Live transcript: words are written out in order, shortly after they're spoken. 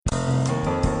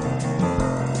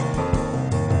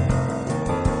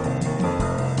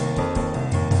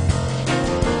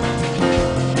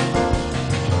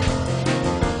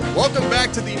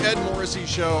back to the Ed Morrissey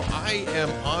Show. I am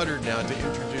honored now to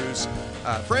introduce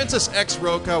Francis X.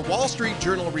 Rocca, Wall Street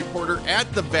Journal reporter at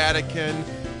the Vatican,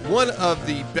 one of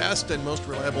the best and most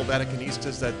reliable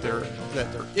Vaticanistas that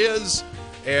there is,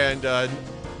 and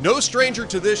no stranger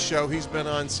to this show. He's been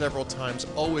on several times.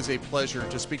 Always a pleasure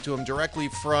to speak to him directly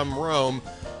from Rome.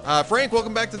 Frank,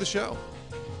 welcome back to the show.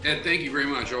 Ed, thank you very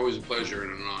much. Always a pleasure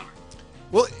and an honor.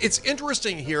 Well, it's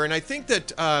interesting here, and I think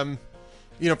that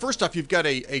first off, you've got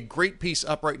a great piece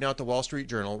up right now at the Wall Street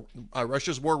Journal.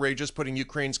 Russia's war rages, putting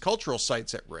Ukraine's cultural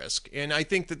sites at risk. And I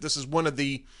think that this is one of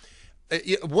the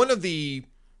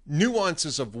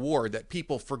nuances of war that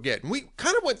people forget. And we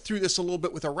kind of went through this a little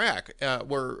bit with Iraq,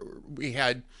 where we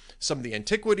had some of the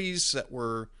antiquities that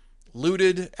were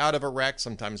looted out of Iraq,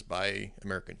 sometimes by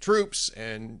American troops,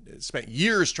 and spent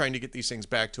years trying to get these things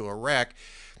back to Iraq.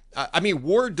 I mean,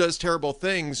 war does terrible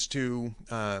things to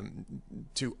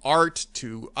art,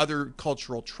 to other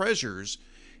cultural treasures,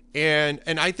 and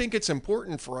I think it's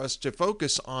important for us to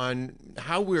focus on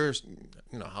how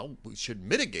how we should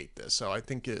mitigate this. So I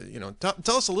think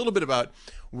tell us a little bit about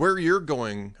where you're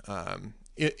going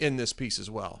in this piece as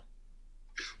well.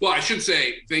 Well, I should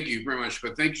say thank you very much,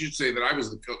 but you should say that I was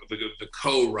the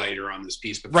co-writer on this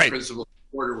piece, but the right. principal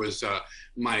reporter was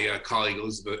my colleague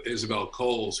Isabel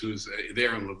Coles, who's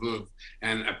there in Lviv,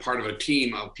 and a part of a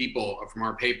team of people from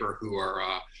our paper who are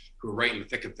right in the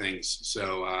thick of things.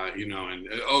 So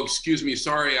oh, excuse me,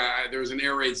 sorry, there was an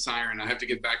air raid siren. I have to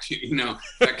get back to you.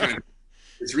 That kind of.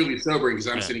 It's really sobering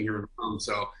because I'm sitting here at home,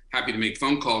 so happy to make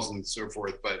phone calls and so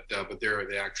forth. But they're in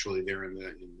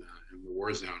the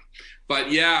war zone.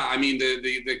 But yeah, I mean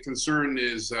the concern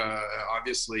is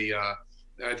obviously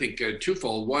I think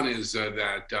twofold. One is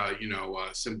that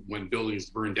when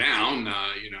buildings burn down,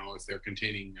 if they're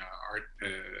containing art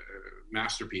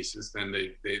masterpieces, then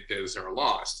those are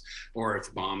lost, or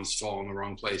if bombs fall in the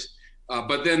wrong place.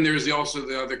 But then there's also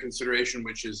the other consideration,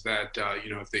 which is that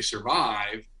if they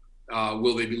survive,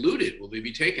 will they be looted? Will they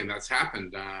be taken? That's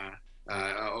happened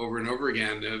over and over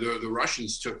again. The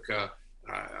Russians took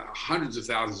hundreds of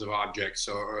thousands of objects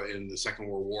in the Second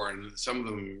World War, and some of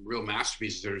them real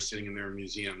masterpieces that are sitting in their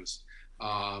museums.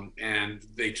 And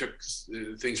they took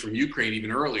things from Ukraine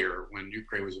even earlier, when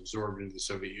Ukraine was absorbed into the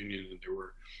Soviet Union, and there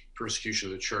were persecution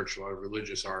of the church, a lot of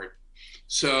religious art.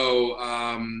 So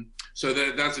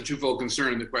that's a twofold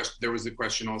concern. There was the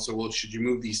question also, well, should you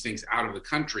move these things out of the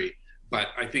country? But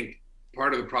I think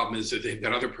part of the problem is that they've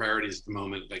got other priorities at the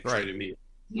moment, like trying to meet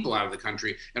people out of the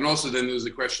country. And also then there's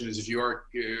the question is, if you are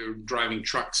driving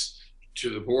trucks to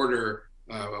the border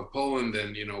of Poland,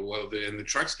 then, and the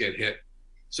trucks get hit.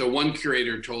 So one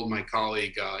curator told my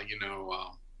colleague,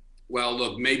 well,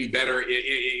 look, maybe better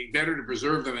to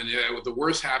preserve them. And if the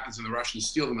worst happens and the Russians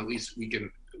steal them, at least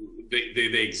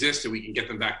they exist and we can get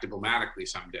them back diplomatically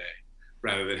someday,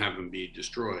 rather than have them be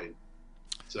destroyed.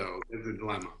 So it's a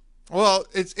dilemma. Well,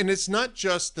 it's not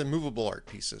just the movable art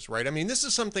pieces, right? I mean, this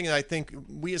is something that I think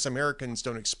we as Americans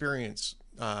don't experience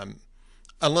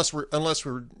unless we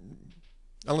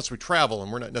travel,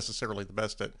 and we're not necessarily the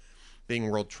best at being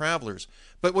world travelers.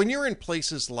 But when you're in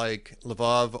places like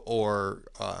Lviv or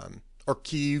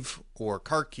Kyiv or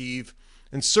Kharkiv,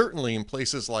 and certainly in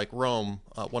places like Rome,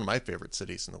 one of my favorite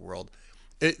cities in the world,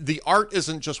 the art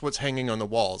isn't just what's hanging on the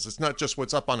walls. It's not just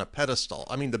what's up on a pedestal.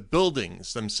 I mean, the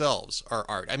buildings themselves are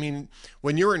art. I mean,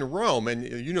 when you're in Rome, and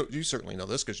you certainly know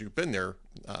this because you've been there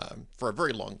for a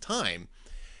very long time,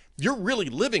 you're really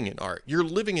living in art. You're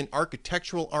living in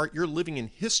architectural art. You're living in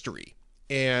history.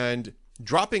 And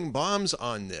dropping bombs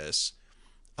on this,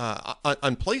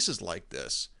 on places like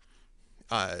this,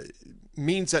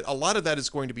 means that a lot of that is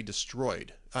going to be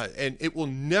destroyed, and it will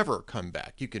never come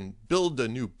back. You can build a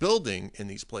new building in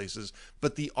these places,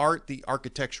 but the art, the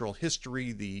architectural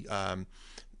history,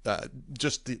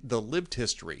 just the lived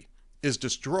history is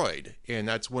destroyed, and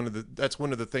that's one of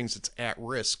the things that's at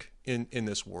risk in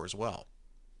this war as well.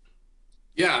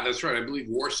 Yeah, that's right. I believe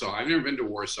Warsaw. I've never been to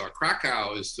Warsaw.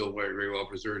 Krakow is still very, very well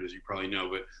preserved, as you probably know.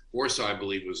 But Warsaw, I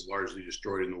believe, was largely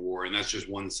destroyed in the war, and that's just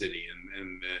one city.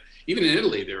 And even in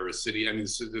Italy, there was a city. I mean,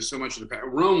 there's so much of the past.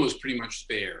 Rome was pretty much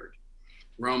spared.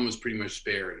 Rome was pretty much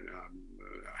spared,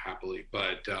 happily.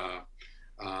 But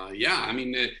yeah, I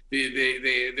mean,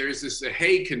 there's this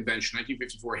Hague Convention,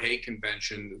 1954 Hague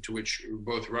Convention, to which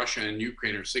both Russia and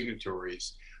Ukraine are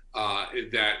signatories,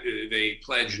 that they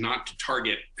pledge not to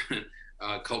target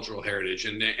cultural heritage,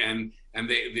 and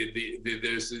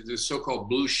there's this so-called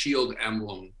blue shield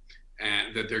emblem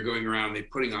that they're going around, they're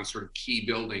putting on sort of key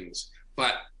buildings.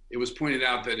 But it was pointed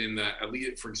out that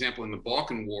for example, in the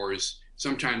Balkan Wars,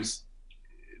 sometimes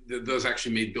those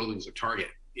actually made buildings a target.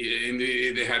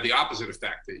 they had the opposite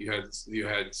effect, that you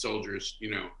had soldiers,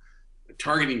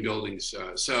 targeting buildings.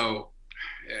 So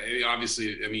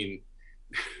obviously, I mean,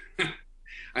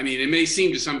 I mean, it may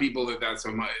seem to some people that that's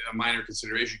a minor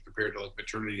consideration compared to like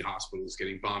maternity hospitals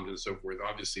getting bombed and so forth.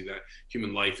 Obviously, that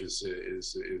human life is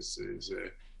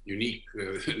unique,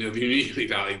 uniquely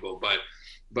valuable.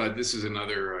 But this is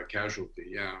another casualty.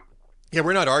 Yeah. Yeah,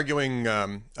 we're not arguing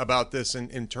about this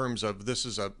in terms of this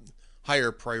is a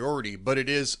higher priority, but it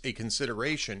is a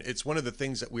consideration. It's one of the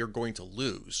things that we are going to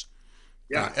lose.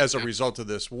 Yeah, as a result of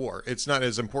this war. It's not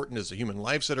as important as the human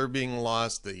lives that are being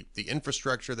lost, the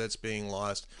infrastructure that's being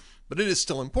lost, but it is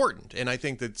still important. And I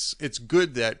think that it's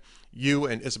good that you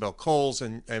and Isabel Coles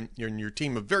and your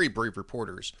team of very brave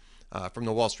reporters from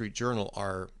the Wall Street Journal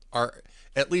are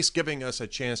at least giving us a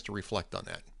chance to reflect on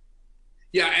that.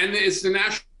 Yeah, and it's the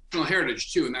national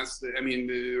heritage too, and that's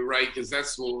right, because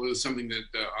that's something that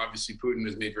obviously Putin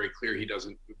has made very clear he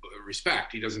doesn't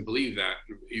respect. He doesn't believe that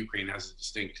Ukraine has a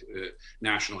distinct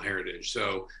national heritage.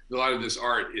 So a lot of this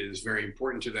art is very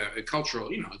important to the cultural,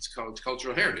 it's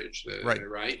cultural heritage,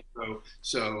 right?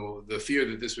 So the fear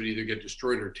that this would either get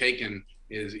destroyed or taken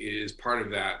is part of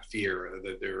that fear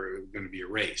that they're going to be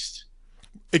erased.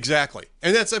 Exactly,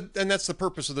 and that's the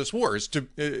purpose of this war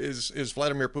is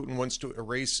Vladimir Putin wants to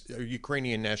erase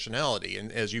Ukrainian nationality,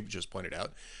 and as you've just pointed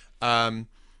out,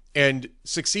 and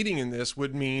succeeding in this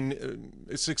would mean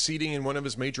succeeding in one of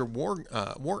his major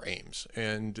war aims,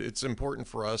 and it's important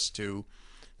for us to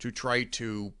try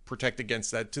to protect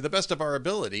against that to the best of our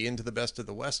ability and to the best of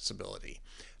the West's ability.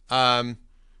 Now,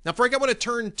 Frank, I want to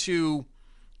turn to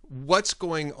what's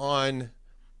going on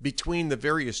between the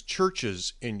various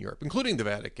churches in Europe, including the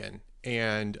Vatican,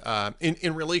 and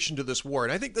in relation to this war.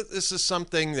 And I think that this is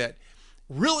something that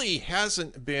really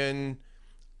hasn't been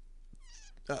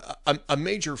a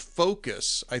major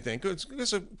focus, I think,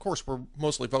 because of course we're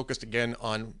mostly focused again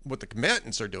on what the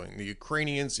combatants are doing, the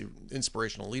Ukrainians, the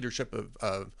inspirational leadership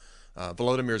of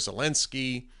Volodymyr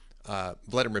Zelensky,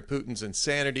 Vladimir Putin's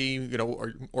insanity,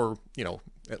 or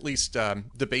at least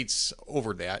debates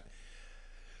over that.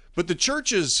 But the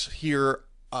churches here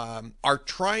are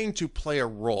trying to play a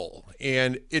role,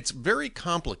 and it's very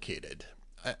complicated.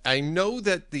 I know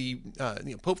that the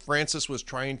Pope Francis was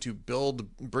trying to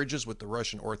build bridges with the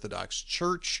Russian Orthodox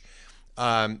Church.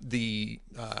 The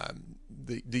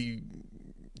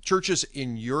churches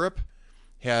in Europe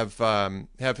have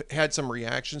had some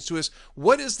reactions to this.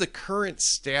 What is the current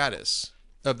status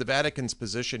of the Vatican's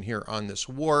position here on this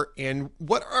war, and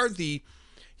what are the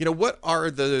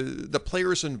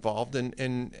players involved,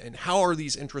 and how are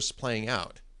these interests playing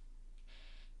out?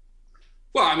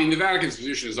 Well, I mean, the Vatican's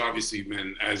position has obviously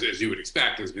been, as you would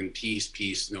expect, has been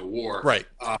peace, no war. Right.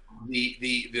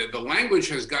 The language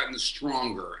has gotten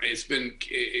stronger. It's been,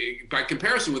 by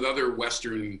comparison with other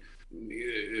Western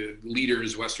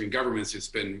leaders, Western governments, it's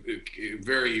been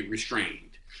very restrained.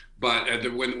 But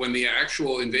when the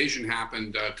actual invasion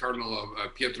happened, Cardinal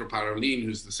Pietro Parolin,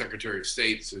 who's the Secretary of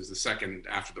State, who's the second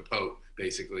after the Pope,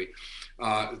 basically,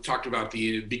 talked about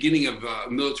the beginning of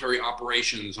military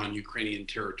operations on Ukrainian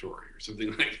territory or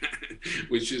something like that,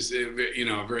 which is a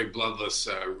very bloodless,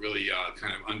 really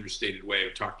kind of understated way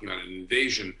of talking about an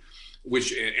invasion,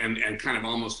 which and kind of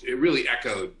almost it really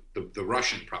echoed the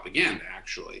Russian propaganda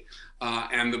actually,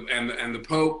 and the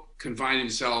Pope confined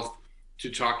himself to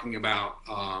talking about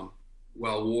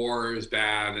war is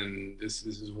bad and this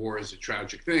is war is a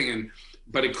tragic thing,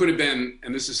 but it could have been,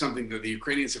 and this is something that the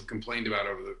Ukrainians have complained about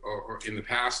or in the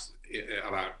past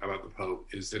about the Pope,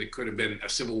 is that it could have been a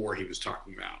civil war he was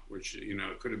talking about, which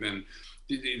it could have been.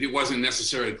 It wasn't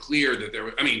necessarily clear that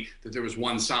there was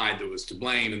one side that was to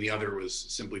blame and the other was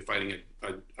simply fighting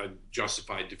a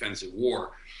justified defensive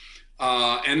war.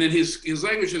 And then his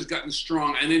language has gotten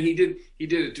strong, and then he did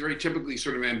a very typically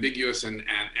sort of ambiguous and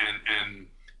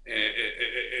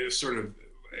sort of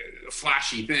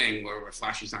flashy thing, or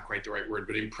flashy is not quite the right word,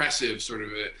 but impressive sort of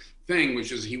a thing,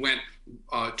 which is he went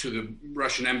to the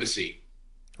Russian embassy,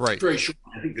 right, very short,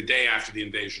 I think the day after the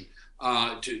invasion,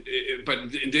 but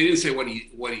they didn't say what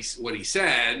he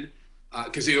said,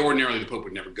 because ordinarily the Pope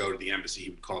would never go to the embassy. He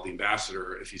would call the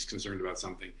ambassador if he's concerned about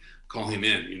something, call him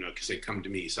in, because they come to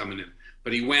me, summon him.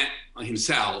 But he went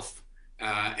himself,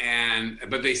 but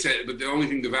the only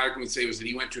thing the Vatican would say was that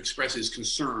he went to express his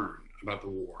concern about the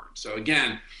war. So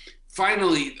again,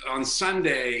 finally on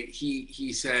Sunday,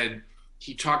 he said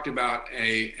he talked about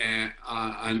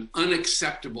an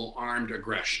unacceptable armed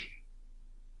aggression.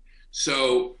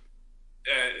 So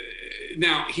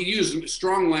now he used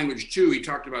strong language too. He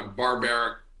talked about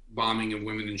barbaric bombing of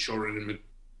women and children in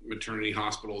maternity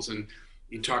hospitals, and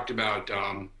he talked about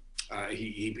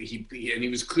he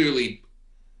was clearly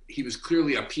he was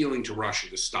clearly appealing to Russia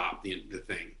to stop the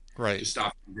thing, Right. to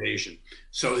stop the invasion.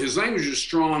 So his language is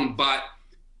strong, but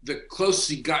the closest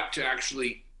he got to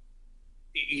actually,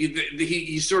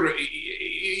 he sort of,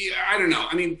 I don't know.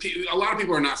 I mean, a lot of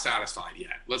people are not satisfied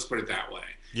yet. Let's put it that way.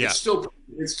 Yeah.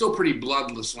 It's still pretty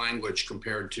bloodless language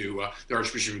compared to the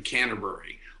Archbishop of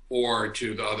Canterbury or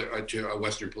to the other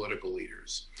Western political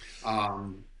leaders.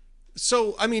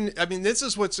 So, I mean, this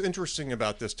is what's interesting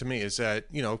about this to me is that,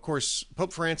 you know, of course,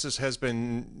 Pope Francis has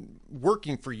been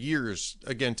working for years,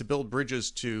 again, to build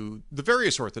bridges to the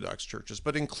various Orthodox churches,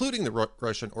 but including the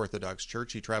Russian Orthodox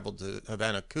Church. He traveled to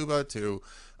Havana, Cuba to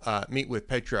meet with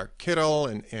Patriarch Kirill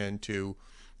and to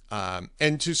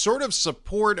sort of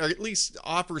support, or at least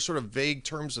offer sort of vague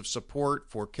terms of support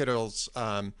for Kirill's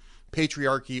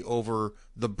patriarchy over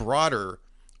the broader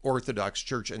Orthodox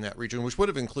Church in that region, which would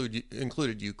have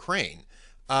included Ukraine.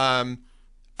 I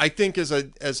think as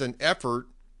an effort,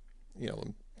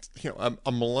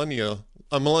 a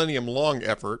millennium long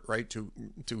effort, right, to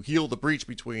heal the breach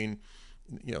between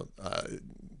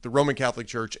the Roman Catholic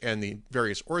Church and the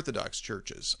various Orthodox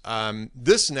churches.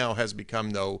 This now has become,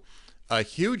 though, a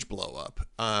huge blow up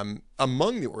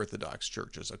among the Orthodox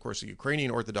churches. Of course, the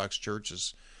Ukrainian Orthodox Church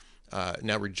is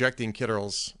now rejecting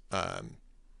Kirill's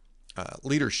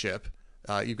leadership.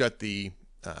 You've got the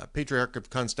Patriarch of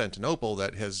Constantinople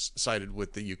that has sided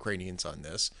with the Ukrainians on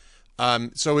this.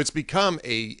 So it's become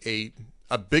a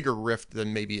bigger rift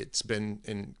than maybe it's been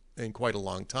in quite a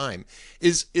long time.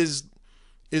 Is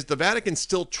the Vatican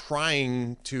still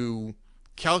trying to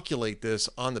calculate this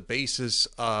on the basis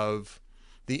of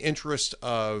the interest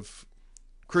of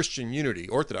Christian unity,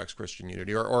 Orthodox Christian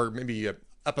unity, or maybe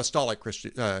apostolic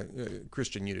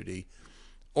Christian unity?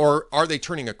 Or are they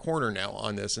turning a corner now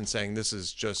on this and saying this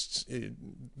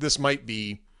might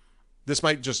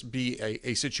just be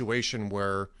a situation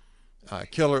where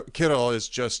Kirill is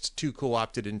just too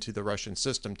co-opted into the Russian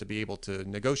system to be able to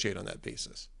negotiate on that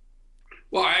basis?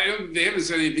 Well, they haven't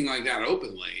said anything like that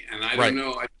openly, and I don't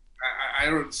know. I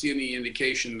don't see any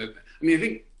indication that. I mean, I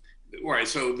think. Right.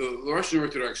 So the Russian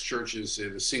Orthodox Church is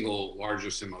the single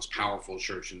largest and most powerful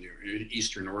church in the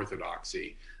Eastern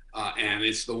Orthodoxy. And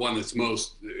it's the one that's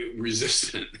most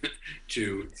resistant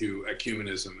to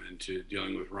ecumenism and to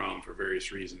dealing with Rome for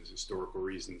various reasons, historical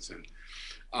reasons,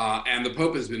 and the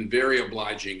Pope has been very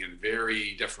obliging and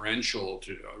very deferential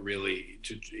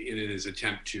in his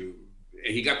attempt to.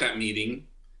 He got that meeting.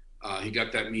 He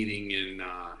got that meeting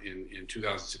in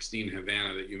 2016 in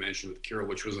Havana that you mentioned with Kirill,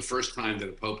 which was the first time that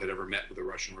a Pope had ever met with a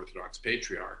Russian Orthodox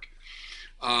patriarch.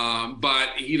 But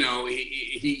he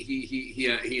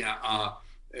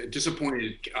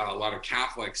disappointed a lot of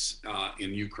Catholics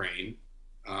in Ukraine,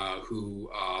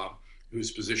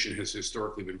 whose position has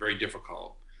historically been very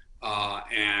difficult,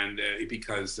 and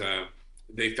because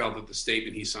they felt that the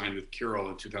statement he signed with Kirill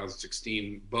in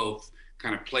 2016 both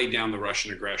kind of played down the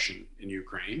Russian aggression in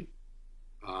Ukraine.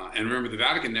 And remember, the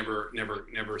Vatican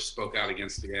never spoke out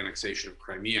against the annexation of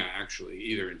Crimea, actually,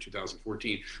 either in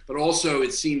 2014. But also,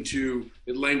 it seemed to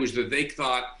language that they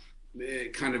thought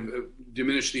kind of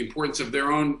diminished the importance of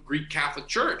their own Greek Catholic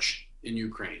Church in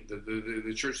Ukraine,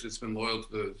 the church that's been loyal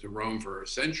to Rome for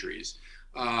centuries,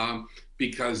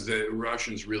 because the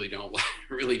Russians really don't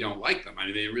like them. I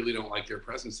mean, they really don't like their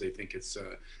presence. They think it's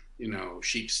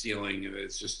sheep stealing.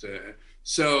 It's just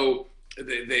so.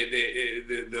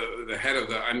 The head of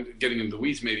I'm getting into the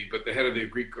weeds maybe, but the head of the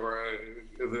Greek or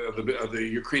of the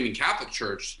Ukrainian Catholic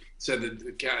Church said that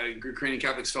the Ukrainian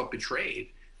Catholics felt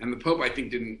betrayed, and the Pope I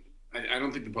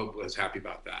don't think the Pope was happy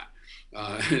about that.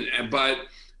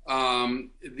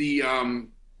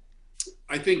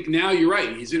 I think now you're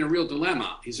right. He's in a real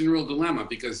dilemma.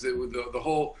 Because the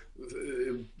whole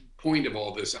point of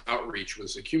all this outreach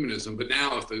was ecumenism. But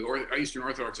now, if the Eastern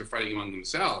Orthodox are fighting among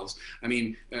themselves, I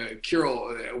mean,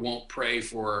 Kirill won't pray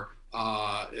for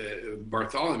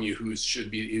Bartholomew, who's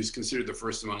considered the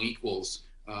first among equals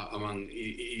among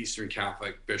Eastern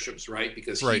Catholic bishops, right?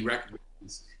 Because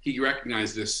he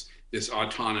recognized this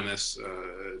autonomous,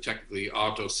 technically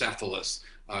autocephalous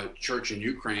church in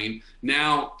Ukraine.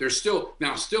 Now still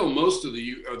most of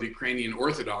the Ukrainian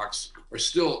Orthodox are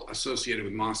still associated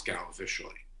with Moscow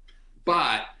officially.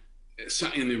 But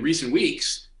in the recent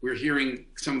weeks, we're hearing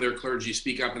some of their clergy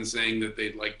speak up and saying that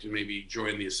they'd like to maybe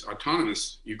join this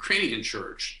autonomous Ukrainian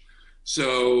church.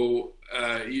 So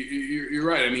you're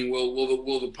right. I mean,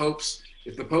 will the popes,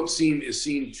 if the Pope is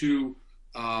seen too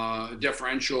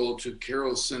deferential to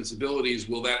Kirill's sensibilities,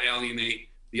 will that alienate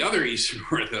the other Eastern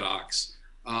Orthodox?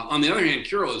 On the other hand,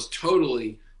 Kirill is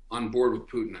totally on board with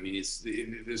Putin. I mean,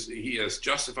 he has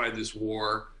justified this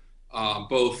war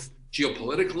both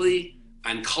geopolitically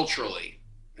and culturally.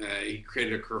 he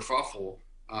created a kerfuffle,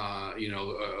 a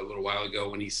little while ago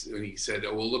when he said,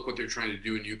 "Oh, well, look what they're trying to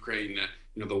do in Ukraine.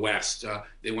 The West,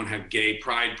 they want to have gay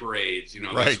pride parades.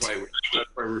 Right. That's why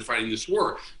we're fighting this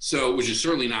war." So, which is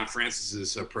certainly not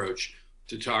Francis's approach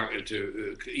to talk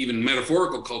to even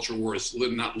metaphorical culture wars,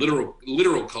 not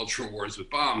literal cultural wars with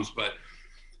bombs, but.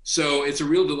 So it's a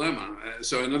real dilemma.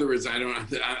 So in other words, I don't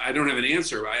have an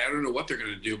answer. I don't know what they're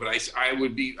going to do, but I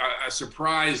would be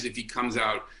surprised if he comes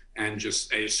out and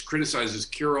just criticizes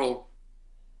Kirill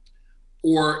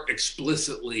or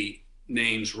explicitly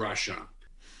names Russia.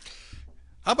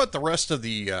 How about the rest of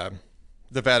the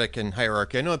Vatican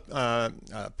hierarchy? I know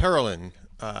Parolin,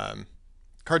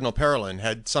 Cardinal Parolin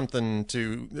had something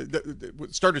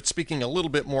started speaking a little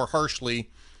bit more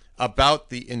harshly about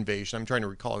the invasion. I'm trying to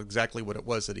recall exactly what it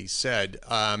was that he said.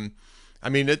 I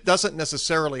mean, it doesn't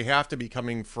necessarily have to be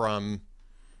coming from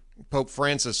Pope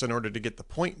Francis in order to get the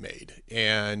point made.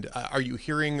 And are you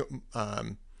hearing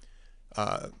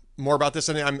more about this?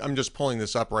 And I'm just pulling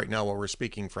this up right now while we're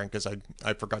speaking, Frank, because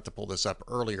I forgot to pull this up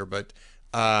earlier. But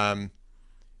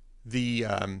he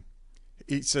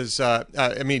says,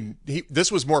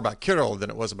 this was more about Kirill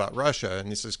than it was about Russia. And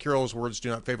he says, Kirill's words do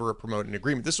not favor or promote an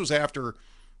agreement. This was after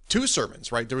two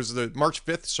sermons, right? There was the March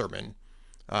 5th sermon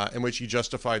in which he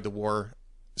justified the war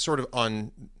sort of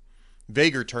on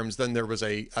vaguer terms. Then there was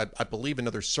I believe,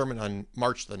 another sermon on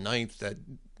March the 9th that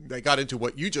got into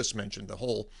what you just mentioned, the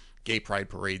whole gay pride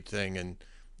parade thing and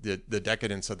the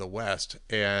decadence of the West.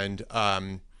 And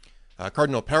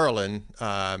Cardinal Parolin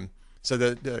said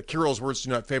that Kirill's words do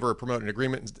not favor or promote an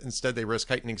agreement. Instead, they risk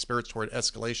heightening spirits toward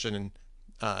escalation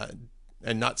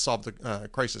and not solve the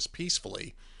crisis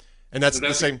peacefully. And that's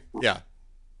the same. Yeah.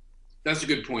 That's a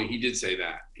good point. He did say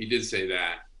that. He did did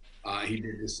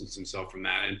distance himself from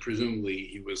that, and presumably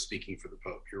he was speaking for the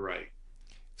Pope. You're right.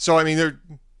 So I mean, there's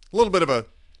a little bit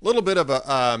of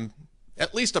a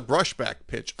at least a brushback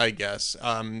pitch, I guess,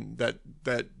 that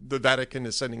the Vatican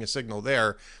is sending a signal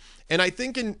there, and I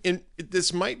think in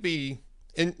this might be,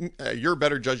 and you're a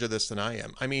better judge of this than I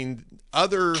am. I mean,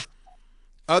 other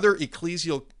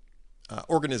ecclesial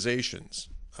organizations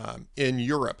in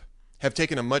Europe have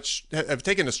taken a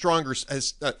strong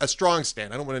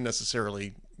stand. I don't want to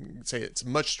necessarily say it's a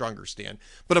much stronger stand,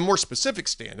 but a more specific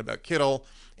stand about Kirill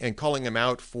and calling him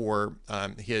out for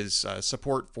his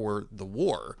support for the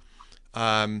war.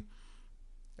 How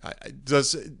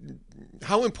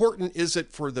important is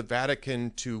it for the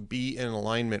Vatican to be in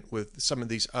alignment with some of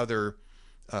these other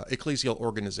ecclesial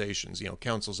organizations,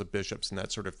 councils of bishops and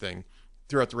that sort of thing,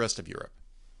 throughout the rest of Europe?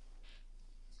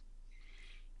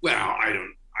 Well,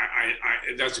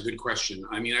 that's a good question.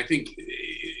 I mean, I think,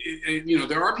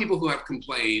 there are people who have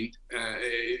complained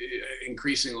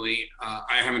increasingly.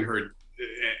 I haven't heard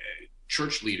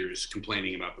church leaders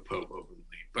complaining about the Pope openly,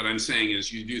 but I'm saying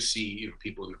is you do see,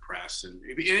 people in the press and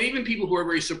even people who are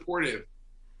very supportive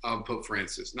of Pope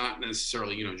Francis, not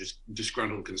necessarily, just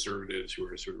disgruntled conservatives who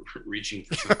are sort of reaching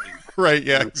for something. Right.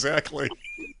 Yeah, exactly.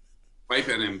 Wipe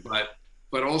at him, but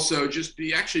also just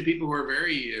actually people who are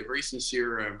very, very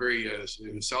sincere, very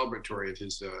celebratory of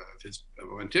his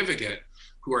pontificate,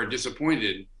 who are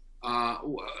disappointed. To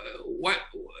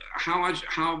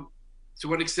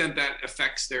what extent that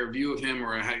affects their view of him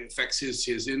or how it affects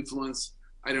his influence,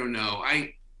 I don't know.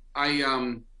 I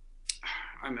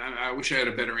wish I had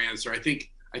a better answer. I think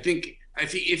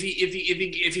if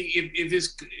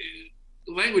his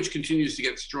language continues to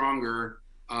get stronger,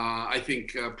 I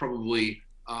think probably.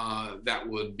 That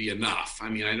would be enough. I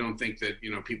mean, I don't think that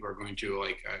people are going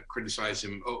to criticize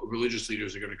him. Religious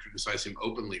leaders are going to criticize him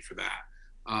openly for that.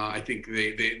 I think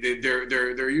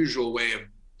their usual way of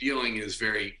dealing is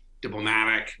very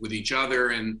diplomatic with each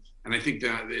other, and I think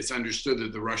that it's understood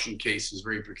that the Russian case is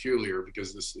very peculiar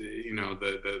because this,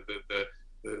 the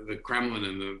Kremlin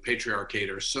and the Patriarchate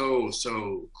are so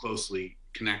closely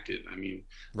connected. I mean,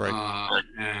 right.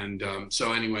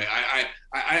 So anyway,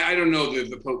 I don't know that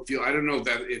the Pope I don't know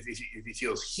that if he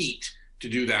feels heat to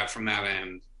do that from that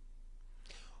end.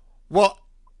 Well,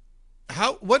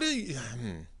 what do you?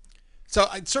 So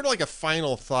it's sort of like a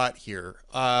final thought here.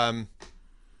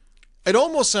 It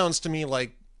almost sounds to me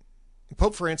like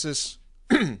Pope Francis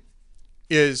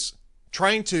is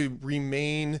trying to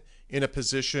remain in a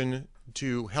position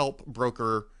to help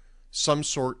broker some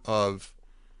sort of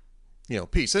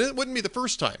peace. And it wouldn't be the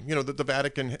first time, that the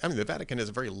Vatican has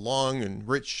a very long and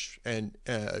rich and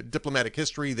diplomatic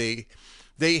history.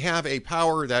 They have a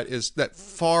power that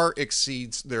far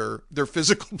exceeds their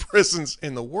physical presence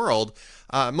in the world,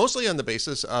 mostly on the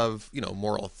basis of,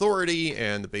 moral authority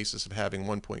and the basis of having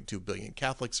 1.2 billion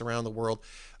Catholics around the world.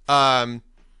 And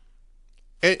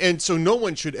so no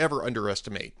one should ever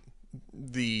underestimate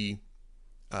the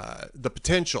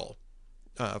potential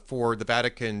for the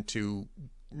Vatican to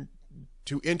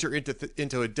enter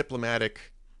into a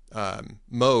diplomatic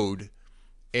mode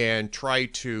and try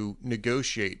to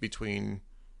negotiate between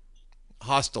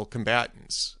hostile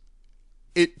combatants.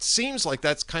 It seems like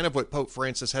that's kind of what Pope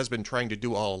Francis has been trying to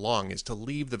do all along, is to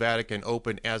leave the Vatican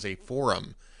open as a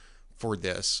forum for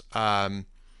this. And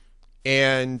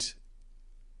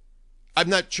I'm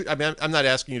not sure, I mean, I'm not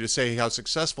asking you to say how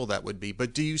successful that would be,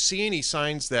 but do you see any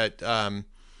signs that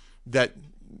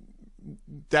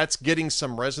that's getting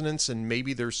some resonance, and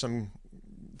maybe there's some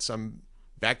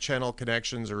back channel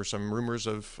connections or some rumors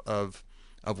of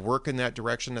work in that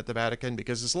direction at the Vatican?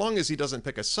 Because as long as he doesn't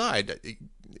pick a side,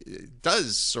 it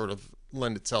does sort of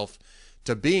lend itself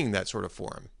to being that sort of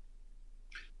forum.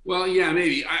 Well, yeah,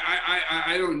 maybe.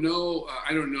 I don't know.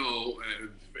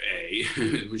 A,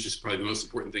 which is probably the most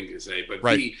important thing to say, but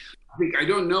right. B, I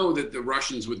don't know that the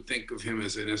Russians would think of him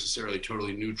as a necessarily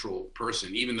totally neutral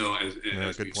person, even though, as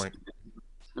good point.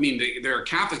 I mean, there are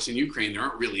Catholics in Ukraine. There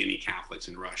aren't really any Catholics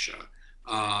in Russia,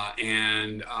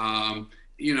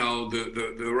 you know,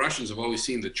 the Russians have always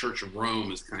seen the Church of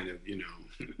Rome as kind of, you know,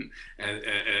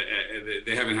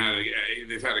 they've had a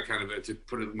kind of, to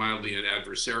put it mildly, an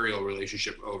adversarial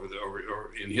relationship over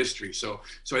in history. So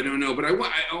I don't know, but a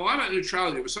lot about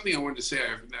neutrality. There was something I wanted to say.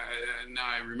 Now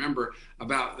I remember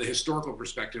about the historical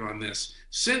perspective on this.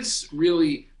 Since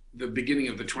really the beginning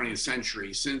of the 20th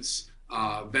century, since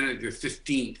Benedict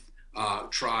XV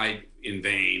tried in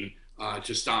vain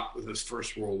to stop this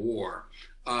First World War.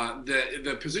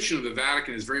 The position of the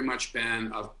Vatican has very much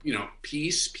been of, you know,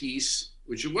 peace,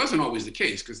 which it wasn't always the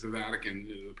case, because the Vatican,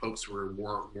 the popes were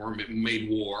made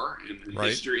war in right.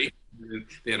 history.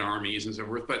 They had armies and so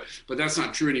forth, but that's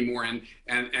not true anymore. And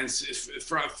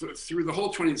through the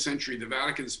whole 20th century, the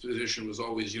Vatican's position was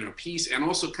always, you know, peace and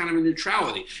also kind of a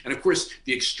neutrality. And of course,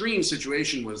 the extreme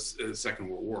situation was the Second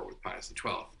World War with Pius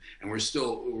XII, and we're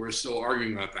still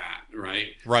arguing about that,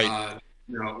 right? Right.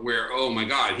 You know, where, oh my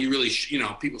God, he really, you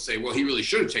know, people say, well, he really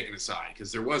should have taken a side,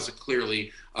 because there was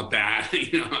clearly a bad,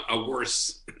 you know, a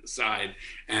worse side,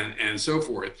 and so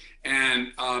forth.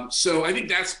 And so I think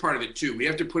that's part of it too. We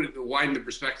have to widen the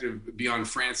perspective beyond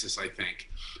Francis. I think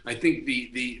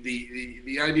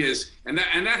the idea is, and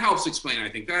that helps explain. I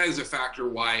think that is a factor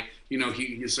why, you know,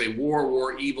 you say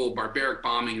war, evil, barbaric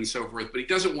bombing, and so forth. But he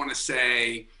doesn't want to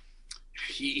say,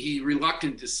 he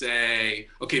reluctant to say,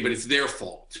 okay, but it's their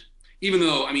fault. Even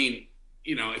though, I mean,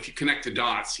 you know, if you connect the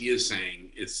dots, he is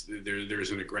saying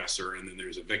there's an aggressor and then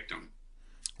there's a victim.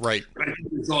 Right. But I think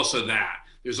there's also that.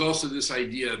 There's also this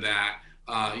idea that,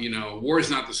 you know, war is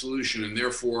not the solution, and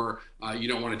therefore you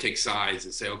don't want to take sides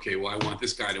and say, okay, well, I want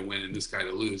this guy to win and this guy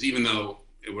to lose, even though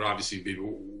it would obviously be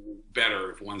better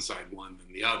if one side won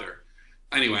than the other.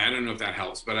 Anyway, I don't know if that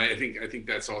helps, but I think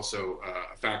that's also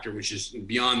a factor which is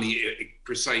beyond the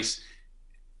precise,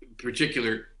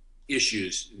 particular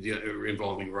issues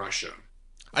involving Russia.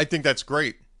 I think that's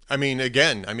great. I mean,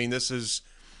 again, this is,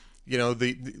 you know,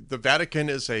 the Vatican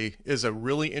is a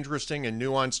really interesting and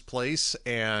nuanced place,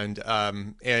 and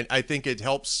I think it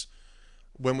helps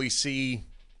when we see,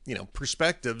 you know,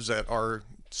 perspectives that are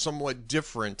somewhat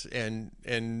different and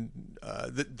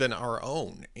than our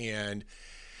own, and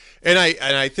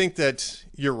I think that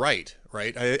you're right.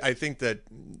 I think that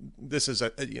this is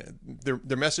you know,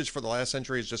 their message for the last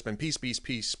century has just been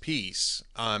peace,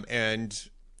 and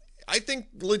I think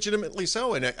legitimately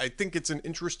so. And I think it's an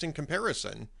interesting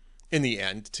comparison in the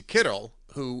end to Kirill,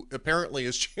 who apparently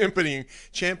is championing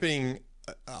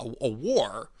a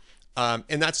war,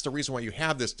 and that's the reason why you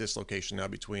have this dislocation now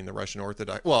between the Russian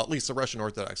Orthodox, well, at least the Russian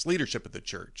Orthodox leadership of the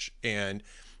church, and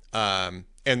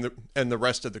the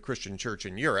rest of the Christian church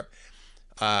in Europe.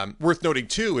 Worth noting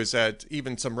too is that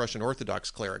even some Russian Orthodox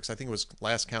clerics, I think it was,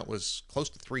 last count was close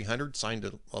to 300,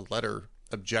 signed a letter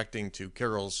objecting to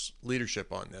Kirill's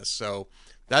leadership on this. So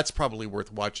that's probably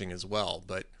worth watching as well.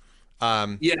 But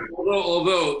yeah,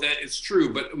 although that is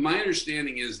true, but my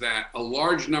understanding is that a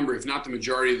large number, if not the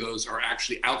majority of those, are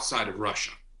actually outside of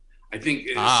Russia. I think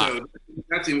so.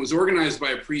 It was organized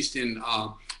by a priest in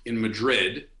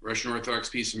Madrid, Russian Orthodox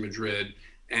priest in Madrid.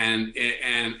 And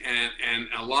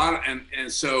a lot,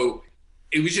 and so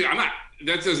it was.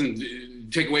 That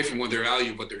doesn't take away from what their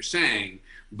value of what they're saying,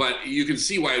 but you can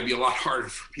see why it'd be a lot harder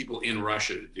for people in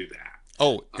Russia to do that.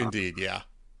 Oh, indeed, yeah.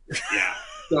 Yeah.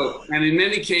 So, and in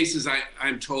many cases,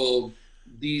 I'm told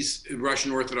these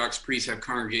Russian Orthodox priests have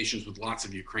congregations with lots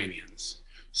of Ukrainians.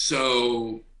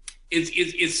 So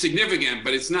it's significant,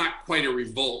 but it's not quite a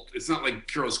revolt. It's not like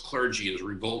Kirill's clergy is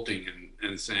revolting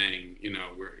and saying, you know,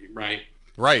 we're right.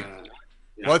 Right.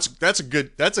 Well, that's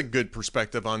a good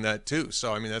perspective on that too.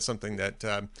 So I mean, that's something that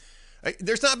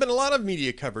there's not been a lot of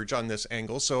media coverage on this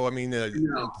angle. So I mean,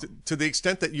 to the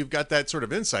extent that you've got that sort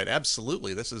of insight,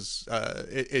 absolutely, this is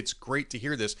it's great to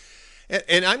hear this.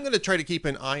 And I'm going to try to keep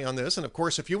an eye on this. And of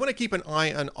course, if you want to keep an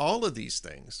eye on all of these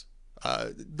things,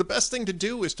 the best thing to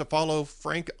do is to follow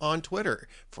Frank on Twitter,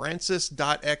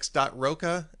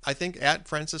 francis.x.rocca. I think at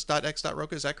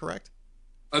francis.x.rocca. Is that correct?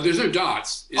 There's no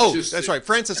dots. It's just, that's right.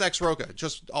 Francis X Rocca,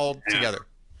 just all together.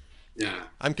 Yeah.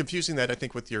 I'm confusing that, I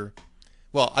think, with your.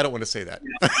 Well, I don't want to say that.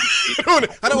 I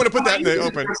don't want to put that in the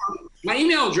open. My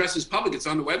email address is public. It's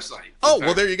on the website. Oh,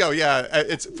 well, there you go. Yeah,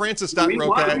 it's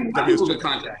francis.rocca.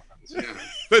 Yeah.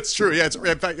 That's true. Yeah,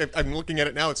 in fact, I'm looking at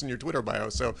it now. It's in your Twitter bio.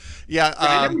 So, yeah.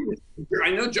 I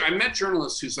met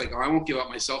journalists who's like, "Oh, I won't give out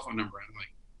my cell phone number." I'm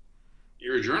like,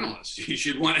 "You're a journalist. You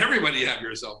should want everybody to have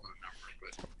your cell phone number."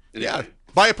 But anyway. Yeah.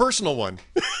 Buy a personal one.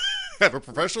 Have a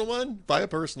professional one? Buy a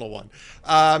personal one.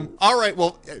 All right.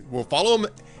 Well, we'll follow him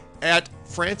at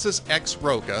Francis X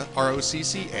Rocca,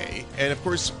 ROCCA. And of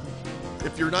course,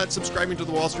 if you're not subscribing to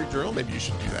the Wall Street Journal, maybe you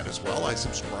should do that as well. I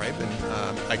subscribe, and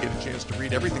I get a chance to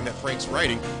read everything that Frank's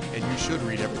writing, and you should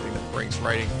read everything that Frank's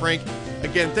writing. Frank,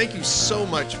 again, thank you so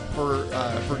much for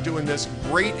doing this.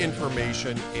 Great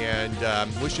information, and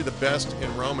wish you the best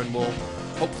in Rome, and we'll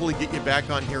hopefully get you back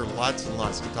on here lots and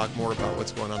lots to talk more about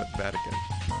what's going on at the Vatican.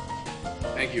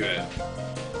 Thank you, Ed.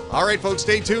 All right, folks,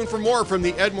 stay tuned for more from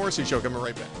the Ed Morrissey Show. Coming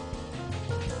right back.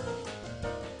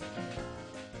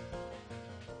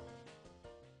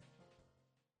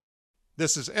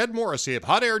 This is Ed Morrissey of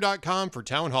HotAir.com for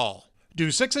Town Hall. Do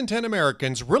 6 in 10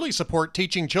 Americans really support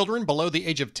teaching children below the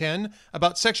age of 10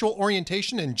 about sexual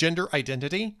orientation and gender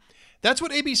identity? That's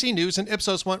what ABC News and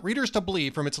Ipsos want readers to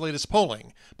believe from its latest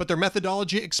polling, but their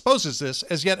methodology exposes this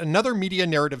as yet another media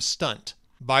narrative stunt.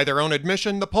 By their own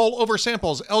admission, the poll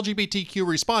oversamples LGBTQ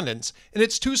respondents in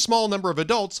its too small number of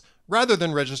adults rather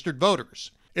than registered voters.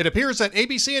 It appears that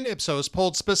ABC and Ipsos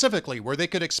polled specifically where they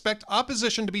could expect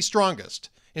opposition to be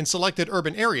strongest, in selected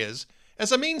urban areas, as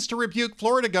a means to rebuke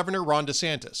Florida Governor Ron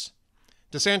DeSantis.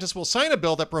 DeSantis will sign a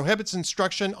bill that prohibits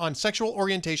instruction on sexual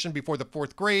orientation before the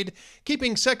 4th grade,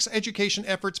 keeping sex education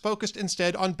efforts focused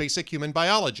instead on basic human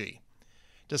biology.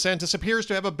 DeSantis appears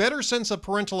to have a better sense of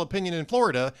parental opinion in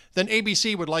Florida than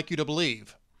ABC would like you to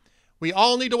believe. We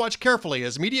all need to watch carefully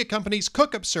as media companies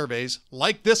cook up surveys,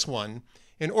 like this one,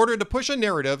 in order to push a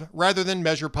narrative rather than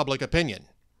measure public opinion.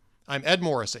 I'm Ed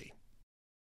Morrissey.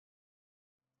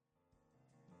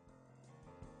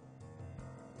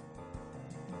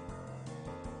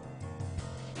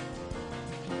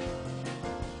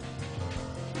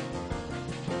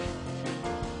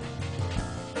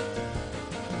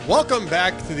 Welcome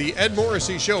back to the Ed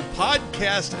Morrissey Show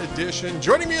podcast edition.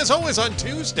 Joining me as always on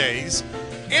Tuesdays,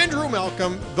 Andrew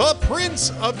Malcolm, the Prince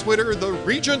of Twitter, the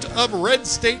Regent of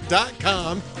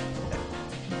RedState.com.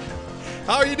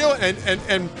 How are you doing?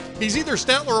 And he's either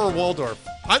Statler or Waldorf.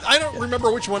 I don't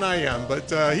remember which one I am,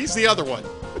 but he's the other one.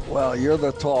 Well, you're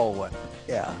the tall one.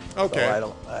 Yeah. Okay.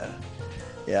 So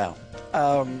yeah.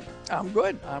 I'm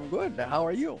good. How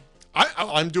are you?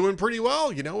 I'm doing pretty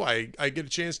well. You know, I get a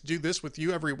chance to do this with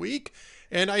you every week,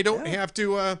 and I don't have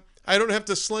to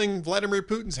sling Vladimir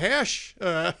Putin's hash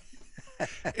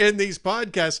in these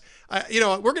podcasts.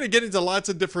 We're going to get into lots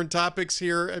of different topics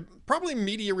here, probably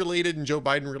media related and Joe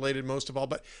Biden related most of all.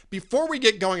 But before we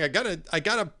get going, I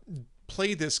gotta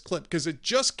play this clip because it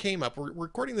just came up. We're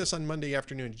recording this on Monday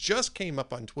afternoon. It just came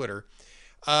up on Twitter.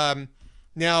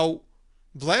 Now,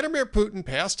 Vladimir Putin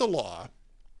passed a law.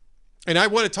 And I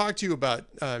want to talk to you about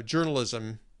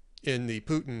journalism in the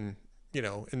Putin,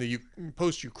 in the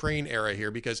post-Ukraine era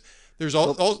here, because there's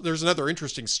another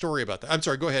interesting story about that. I'm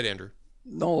sorry, go ahead, Andrew.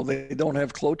 No, they don't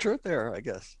have cloture there, I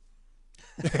guess.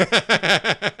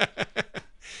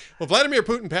 Well, Vladimir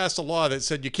Putin passed a law that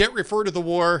said you can't refer to the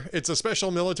war. It's a special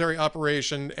military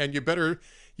operation, and you better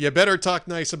talk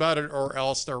nice about it, or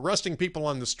else they're arresting people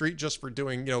on the street just for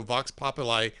doing, Vox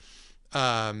Populi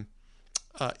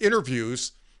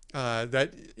interviews.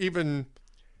 That even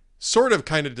sort of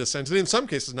kind of dissented, in some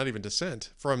cases not even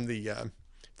dissent from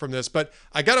this. But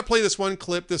I got to play this one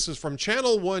clip. This is from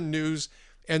Channel 1 News,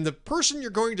 and the person you're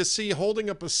going to see holding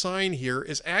up a sign here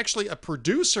is actually a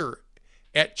producer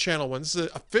at Channel 1. This is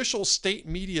an official state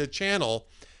media channel.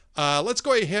 Let's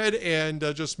go ahead and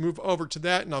just move over to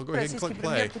that, and I'll go ahead and click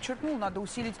play. Подчеркнул, надо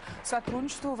усилить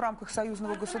сотрудничество в рамках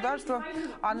союзного государства,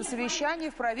 а на совещании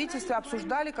в правительстве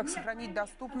обсуждали, как сохранить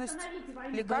доступность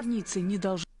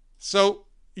лекарств. So,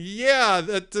 yeah,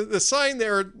 the sign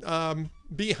there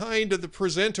behind the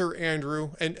presenter,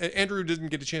 Andrew, and Andrew didn't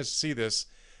get a chance to see this,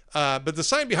 but the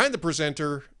sign behind the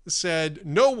presenter said,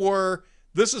 "No war,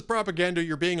 This is propaganda.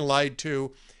 You're being lied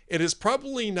to. It is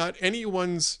probably not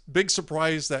anyone's big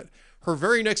surprise that her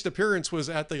very next appearance was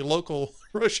at the local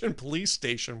Russian police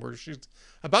station, where she's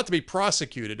about to be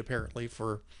prosecuted, apparently,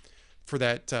 for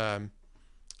that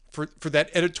for that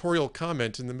editorial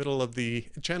comment in the middle of the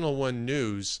Channel 1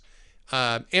 news.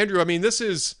 Andrew, I mean, this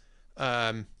is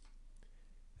they're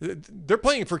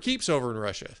playing for keeps over in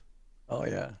Russia. Oh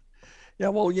yeah. Yeah,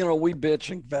 well, you know, we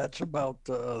bitch and vetch about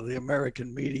the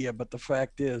American media, but the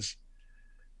fact is,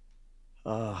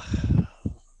 as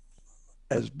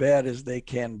bad as they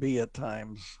can be at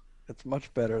times, it's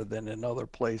much better than in other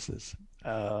places.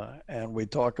 And we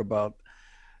talk about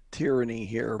tyranny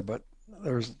here, but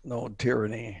there's no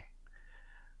tyranny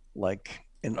like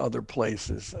in other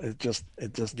places. It just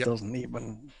yep. Doesn't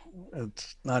even,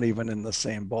 it's not even in the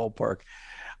same ballpark.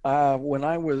 When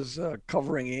I was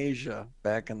covering Asia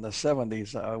back in the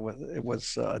 70s, it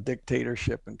was a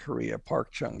dictatorship in Korea.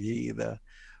 Park Chung-hee, the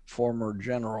former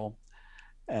general,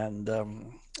 and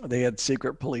they had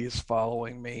secret police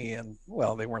following me. And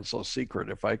well, they weren't so secret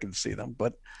if I could see them,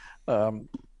 but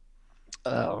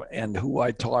and who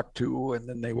I talked to, and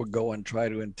then they would go and try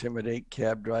to intimidate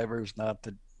cab drivers not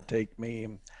to take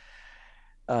me.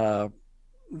 There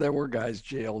were guys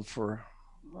jailed for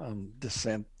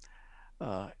dissent.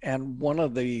 And one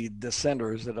of the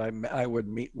dissenters that I would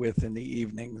meet with in the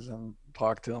evenings and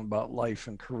talk to him about life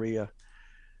in Korea,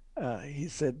 he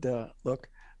said, look,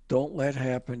 don't let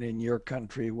happen in your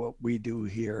country what we do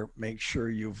here. Make sure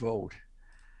you vote.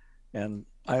 And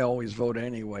I always vote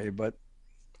anyway, but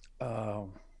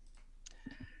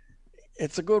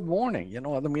it's a good warning. You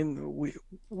know, I mean,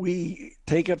 we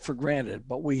take it for granted,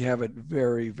 but we have it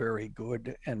very, very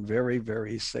good and very,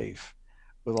 very safe.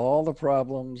 With all the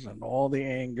problems and all the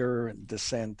anger and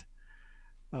dissent,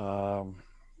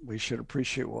 we should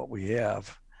appreciate what we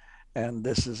have. And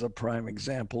this is a prime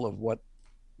example of what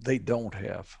they don't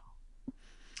have.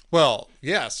 Well,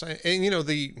 yes. And, you know,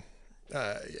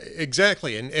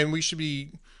 exactly. And we should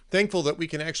be thankful that we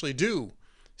can actually do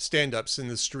stand-ups in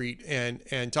the street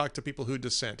and talk to people who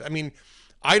dissent. I mean,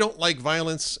 I don't like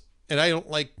violence, and I don't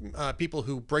like people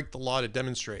who break the law to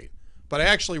demonstrate. But I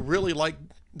actually really like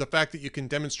the fact that you can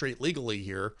demonstrate legally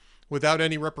here without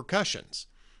any repercussions.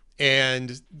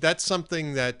 And that's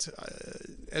something that,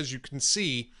 as you can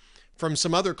see from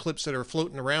some other clips that are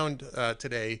floating around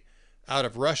today out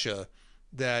of Russia,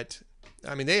 that,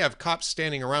 I mean, they have cops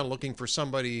standing around looking for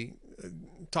somebody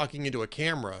talking into a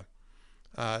camera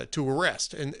to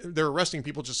arrest. And they're arresting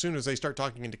people just as soon as they start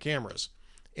talking into cameras.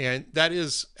 And that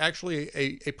is actually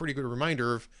a pretty good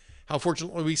reminder of how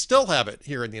fortunately we still have it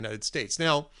here in the United States.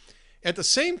 Now, at the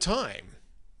same time,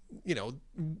 you know,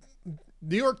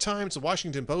 New York Times, the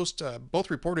Washington Post, both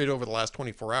reported over the last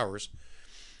 24 hours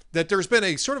that there's been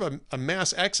a sort of a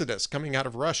mass exodus coming out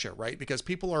of Russia, right? Because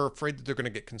people are afraid that they're going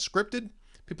to get conscripted.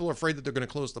 People are afraid that they're going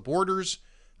to close the borders.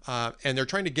 And they're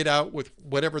trying to get out with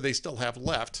whatever they still have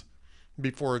left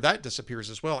before that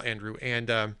disappears as well, Andrew. And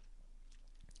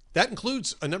that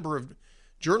includes a number of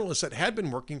journalists that had been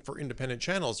working for independent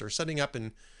channels. They're setting up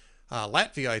in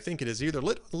Latvia, I think it is, either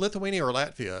Lithuania or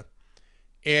Latvia.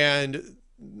 And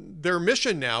their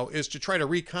mission now is to try to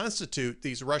reconstitute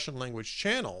these Russian language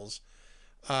channels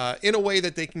in a way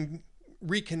that they can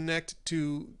reconnect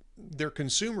to their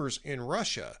consumers in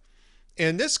Russia.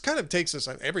 And this kind of takes us,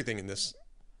 everything in this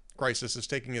crisis is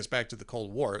taking us back to the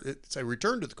Cold War. It's a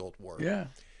return to the Cold War. Yeah,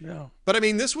 yeah. But I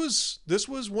mean, this was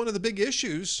one of the big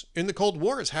issues in the Cold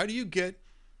War, is how do you get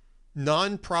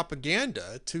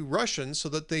non-propaganda to Russians so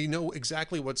that they know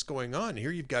exactly what's going on.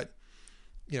 Here you've got,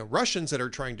 you know, Russians that are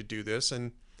trying to do this,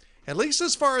 and at least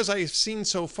as far as I've seen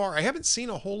so far, I haven't seen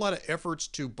a whole lot of efforts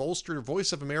to bolster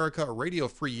Voice of America or Radio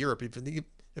Free Europe,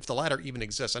 if the latter even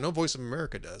exists. I know Voice of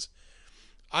America does.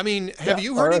 I mean, have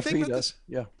you heard anything about this?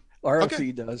 Yeah,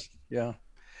 RFE does. Yeah,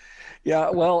 yeah.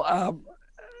 Well,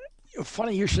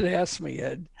 funny you should ask me,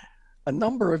 Ed. A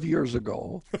number of years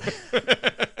ago,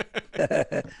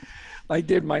 I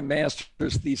did my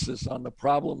master's thesis on the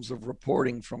problems of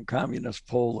reporting from communist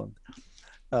Poland.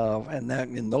 And that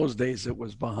in those days, it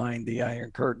was behind the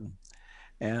Iron Curtain.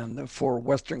 And for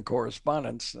Western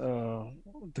correspondents to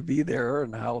be there,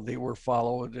 and how they were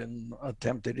followed and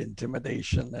attempted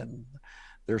intimidation and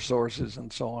their sources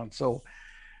and so on. So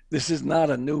this is not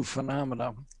a new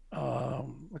phenomenon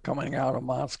coming out of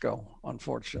Moscow,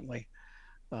 unfortunately.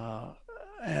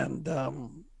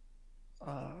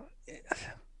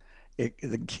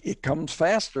 It comes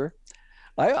faster.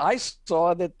 I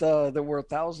saw that there were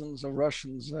thousands of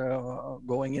Russians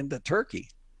going into Turkey.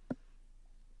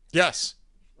 Yes.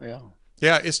 Yeah.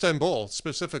 Yeah, Istanbul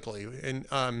specifically.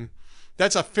 And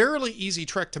that's a fairly easy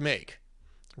trek to make.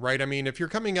 right? I mean, if you're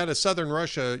coming out of southern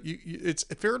Russia, it's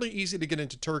fairly easy to get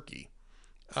into Turkey.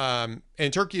 And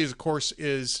Turkey, of course,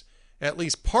 is at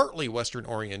least partly Western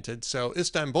oriented. So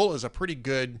Istanbul is a pretty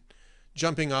good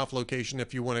jumping off location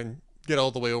if you want to get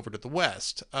all the way over to the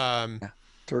west.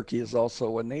 Turkey is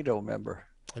also a NATO member.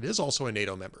 It is also a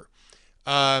NATO member.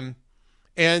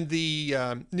 And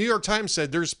the New York Times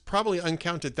said there's probably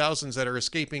uncounted thousands that are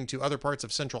escaping to other parts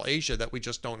of Central Asia that we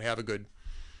just don't have a good,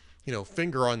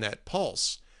 finger on that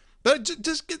pulse. But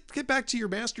just get back to your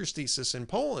master's thesis in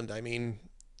Poland. I mean,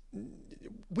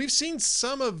 we've seen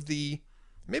some of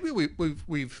maybe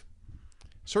we've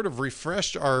sort of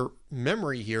refreshed our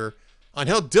memory here on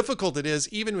how difficult it is,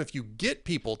 even if you get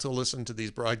people to listen to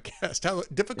these broadcasts, how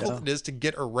difficult it is to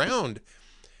get around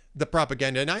the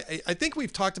propaganda. And I think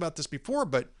we've talked about this before,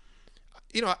 but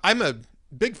I'm a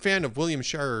big fan of William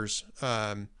Sharer's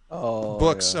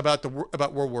books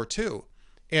about World War II.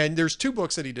 And there's two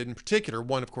books that he did in particular.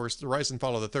 One, of course, The Rise and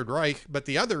Fall of the Third Reich, but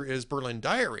the other is Berlin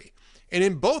Diary. And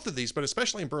in both of these, but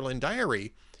especially in Berlin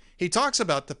Diary, he talks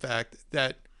about the fact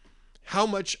that how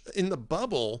much in the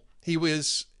bubble he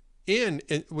was in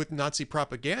with Nazi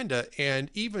propaganda. And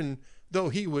even though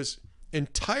he was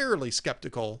entirely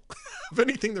skeptical of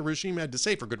anything the regime had to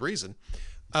say for good reason,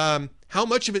 how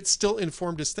much of it still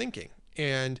informed his thinking.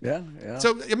 And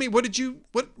so, I mean, what did you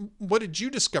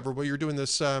discover while you were doing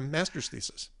this master's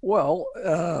thesis? Well,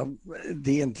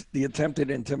 the attempted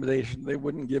intimidation, they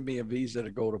wouldn't give me a visa to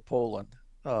go to Poland.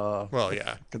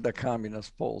 The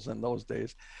communist Poles in those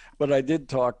days. But I did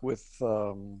talk with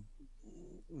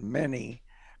many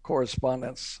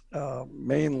correspondents,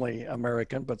 mainly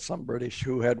American, but some British,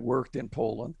 who had worked in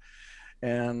Poland,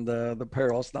 and the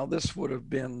perils. Now, this would have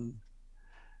been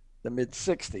the mid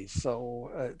 60s,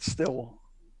 so it still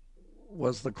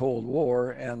was the Cold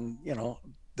War. And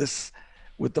this,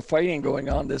 with the fighting going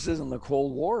on, this isn't the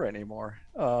Cold War anymore.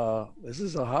 This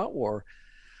is a hot war.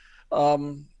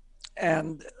 And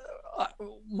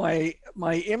my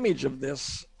image of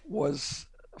this was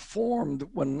formed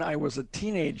when I was a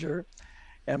teenager,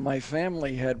 and my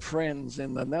family had friends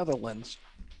in the Netherlands,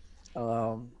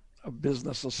 a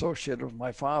business associate of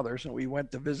my father's, and we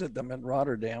went to visit them in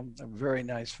Rotterdam. A very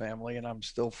nice family, and I'm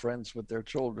still friends with their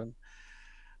children.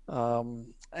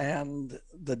 And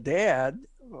the dad,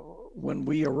 when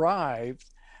we arrived,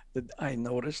 I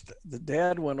noticed the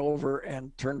dad went over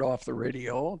and turned off the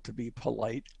radio to be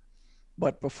polite,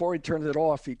 but before he turned it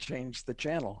off, he changed the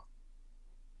channel.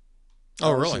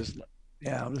 Oh, really? This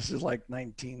is like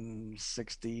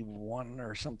 1961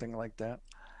 or something like that.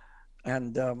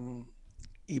 And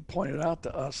he pointed out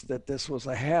to us that this was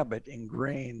a habit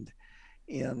ingrained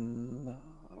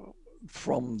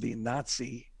from the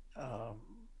Nazi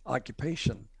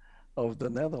occupation of the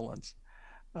Netherlands.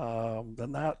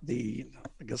 The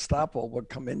Gestapo would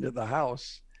come into the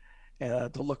house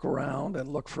to look around and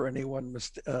look for anyone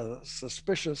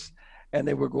suspicious, and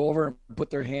they would go over and put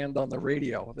their hand on the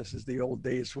radio. This is the old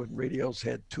days when radios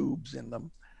had tubes in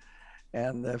them.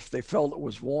 And if they felt it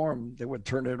was warm, they would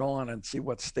turn it on and see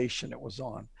what station it was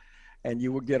on. And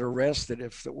you would get arrested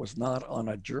if it was not on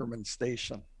a German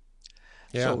station.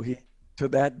 Yeah. So to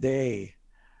that day,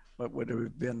 what would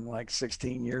have been like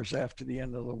 16 years after the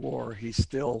end of the war, he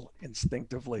still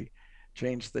instinctively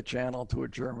changed the channel to a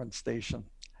German station.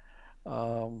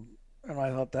 And I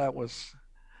thought that was,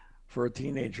 for a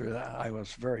teenager, I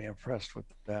was very impressed with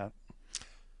that.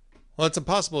 Well, it's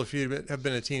impossible if you have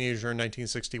been a teenager in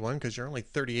 1961 because you're only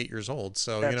 38 years old.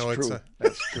 So, that's true.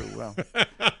 That's true. Well,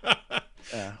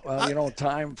 yeah. Well,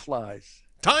 time flies.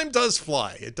 Time does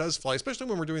fly. It does fly, especially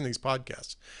when we're doing these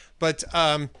podcasts. But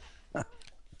I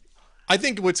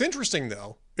think what's interesting,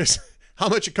 though, is how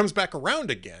much it comes back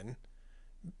around again.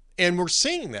 And we're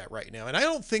seeing that right now. And I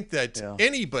don't think that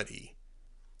anybody,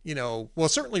 well,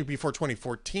 certainly before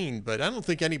 2014, but I don't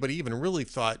think anybody even really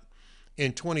thought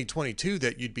in 2022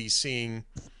 that you'd be seeing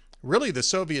really the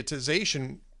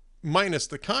Sovietization minus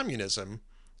the communism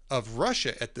of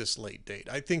Russia at this late date.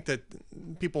 I think that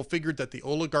people figured that the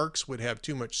oligarchs would have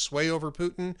too much sway over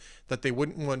Putin, that they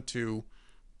wouldn't want to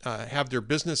have their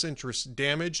business interests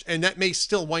damaged. And that may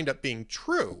still wind up being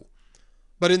true.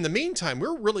 But in the meantime,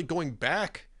 we're really going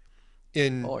back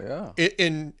in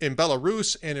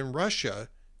Belarus and in Russia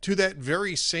to that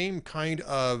very same kind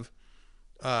of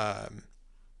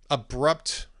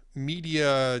abrupt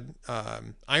media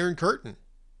Iron Curtain.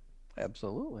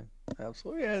 Absolutely.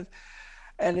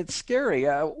 And it's scary.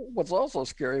 What's also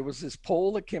scary was this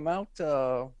poll that came out,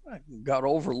 got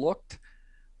overlooked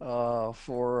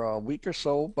for a week or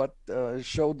so, but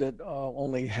showed that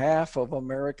only half of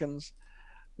Americans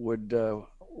would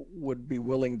would be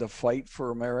willing to fight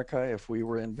for America if we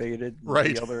were invaded.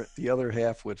 Right. The other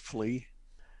half would flee.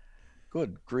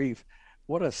 Good grief.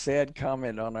 What a sad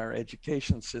comment on our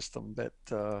education system that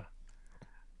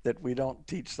that we don't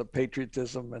teach the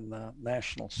patriotism and the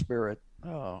national spirit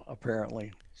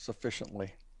apparently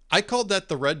sufficiently. I called that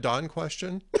the Red Dawn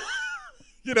question.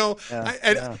 You know,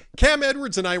 Yeah. Cam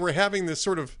Edwards and I were having this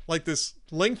sort of like this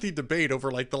lengthy debate over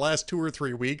like the last 2 or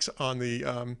 3 weeks on the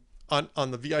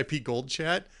on the VIP Gold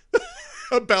chat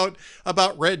about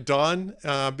Red Dawn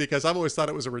because I've always thought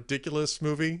it was a ridiculous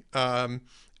movie.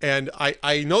 And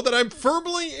I know that I'm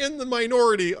firmly in the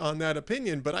minority on that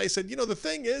opinion, but I said, you know, the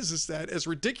thing is that as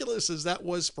ridiculous as that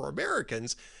was for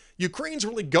Americans, Ukraine's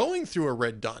really going through a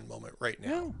Red Dawn moment right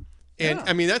now. Yeah. And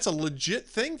I mean, that's a legit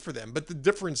thing for them. But the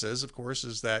difference is, of course,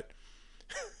 is that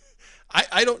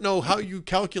I don't know how you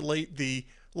calculate the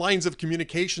lines of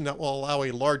communication that will allow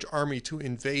a large army to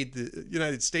invade the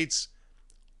United States,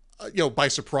 you know, by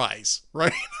surprise,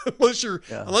 right? unless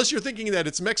you're thinking that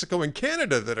it's Mexico and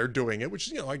Canada that are doing it, which,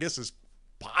 you know, I guess is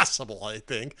possible, I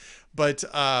think. But,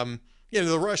 you know,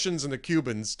 the Russians and the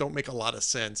Cubans don't make a lot of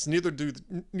sense. Neither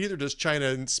does China,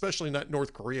 and especially not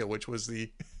North Korea, which was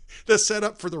the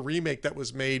setup for the remake that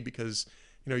was made because,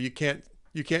 you know, you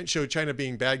can't show China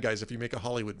being bad guys if you make a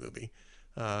Hollywood movie.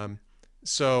 What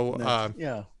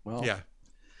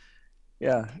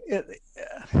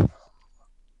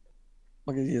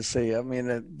can you say? I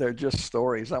mean, they're just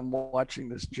stories. I'm watching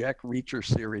this Jack Reacher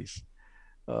series.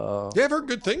 Yeah, I've heard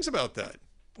good things about that.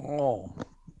 Oh,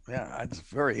 yeah, it's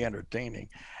very entertaining.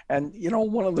 And, you know,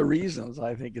 one of the reasons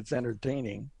I think it's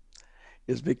entertaining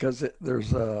is because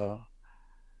there's an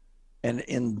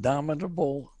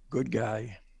indomitable good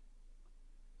guy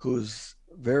who's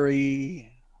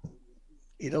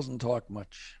he doesn't talk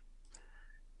much,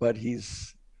 but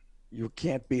you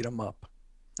can't beat him up.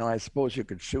 Now, I suppose you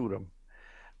could shoot him,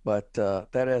 but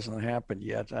that hasn't happened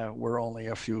yet. We're only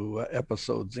a few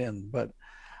episodes in, but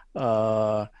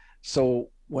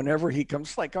so whenever he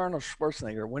comes, like Arnold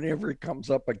Schwarzenegger, whenever he comes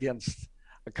up against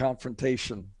a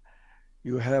confrontation,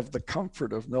 you have the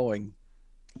comfort of knowing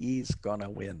he's gonna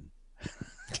win.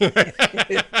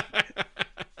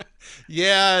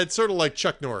 Yeah, it's sort of like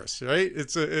Chuck Norris, right?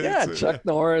 Chuck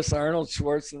Norris, Arnold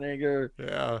Schwarzenegger,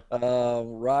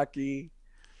 Rocky.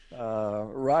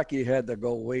 Rocky had to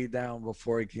go way down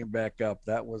before he came back up.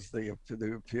 That was the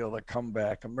appeal, the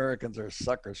comeback. Americans are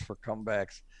suckers for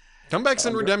comebacks. Comebacks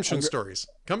and redemption stories.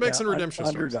 Comebacks and redemption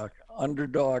stories.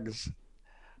 Underdogs.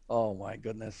 Oh my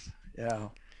goodness. Yeah.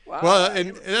 Wow. Well,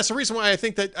 and that's the reason why I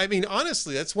think that, I mean,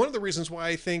 honestly, that's one of the reasons why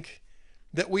I think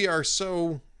that we are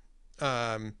so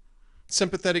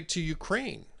sympathetic to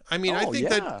Ukraine. I mean, I think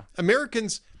that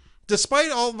Americans,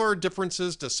 despite all of our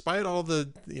differences, despite all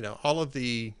the, you know, all of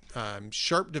the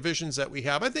sharp divisions that we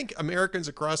have, I think Americans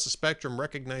across the spectrum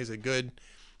recognize a good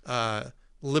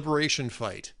liberation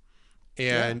fight.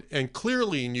 And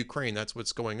clearly in Ukraine, that's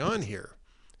what's going on here.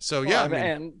 So, yeah.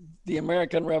 And the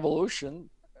American Revolution,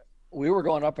 we were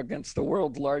going up against the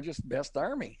world's largest, best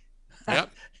army.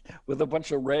 Yep. With a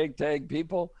bunch of ragtag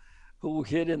people who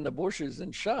hid in the bushes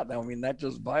and shot. I mean, that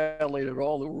just violated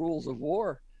all the rules of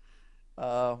war.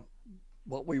 But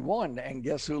we won, and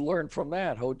guess who learned from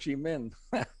that? Ho Chi Minh.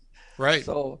 Right.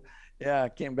 So, yeah,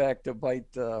 came back to bite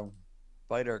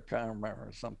our karma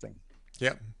or something.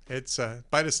 Yep, it's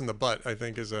bite us in the butt, I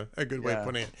think, is a good way of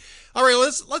putting it. All right,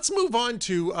 let's move on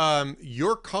to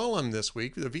your column this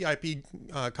week, the VIP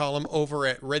column over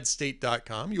at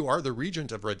redstate.com. You are the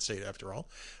regent of Red State, after all.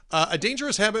 A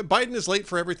dangerous habit. Biden is late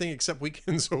for everything except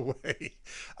weekends away.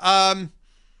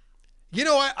 You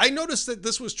know, I noticed that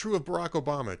this was true of Barack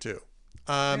Obama, too.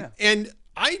 And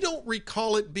I don't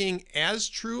recall it being as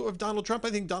true of Donald Trump.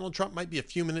 I think Donald Trump might be a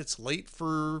few minutes late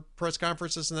for press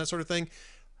conferences and that sort of thing.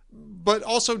 But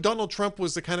also Donald Trump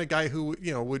was the kind of guy who,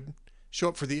 you know, would show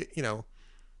up for the, you know,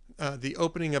 the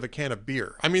opening of a can of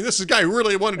beer. I mean, this is a guy who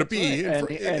really wanted to be in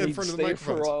front of the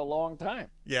microphone for a long time.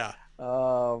 Yeah.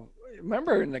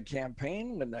 Remember in the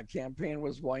campaign, when the campaign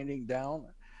was winding down,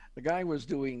 the guy was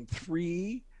doing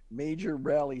 3 major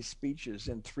rally speeches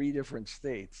in 3 different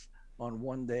states on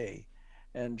one day.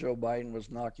 And Joe Biden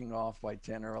was knocking off by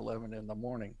 10 or 11 in the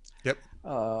morning. Yep.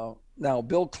 Now,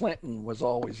 Bill Clinton was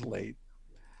always late.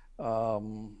 I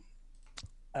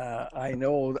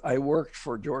know I worked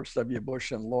for George W.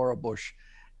 Bush and Laura Bush,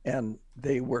 and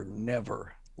they were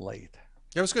never late.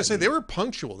 I was going to say, they were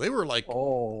punctual. They were like...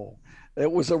 Oh,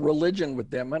 it was a religion with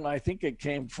them. And I think it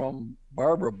came from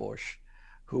Barbara Bush,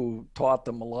 who taught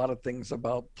them a lot of things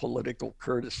about political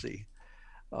courtesy.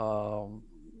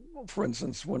 For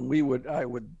instance, when I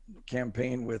would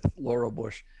campaign with Laura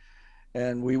Bush,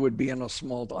 and we would be in a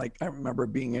small, like I remember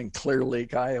being in Clear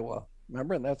Lake, Iowa.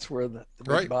 Remember, and that's where the Big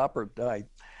Right. Bopper died.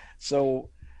 So,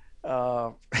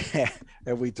 and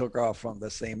we took off from the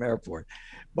same airport,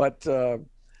 but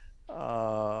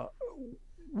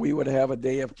we would have a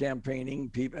day of campaigning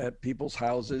at people's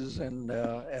houses and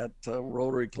at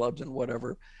Rotary clubs and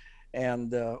whatever.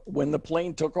 And when the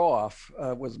plane took off,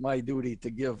 it was my duty to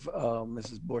give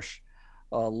Mrs. Bush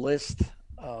a list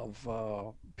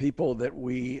of people that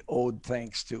we owed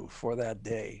thanks to for that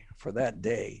day.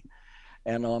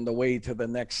 And on the way to the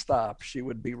next stop, she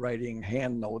would be writing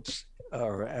hand notes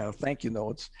or thank you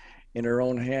notes in her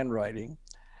own handwriting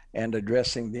and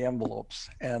addressing the envelopes.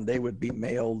 And they would be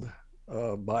mailed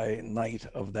by night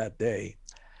of that day.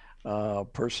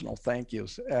 Personal thank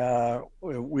yous.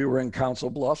 We were in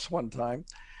Council Bluffs one time,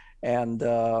 and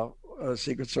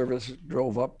Secret Service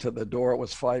drove up to the door. It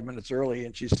was 5 minutes early,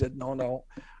 and she said, no,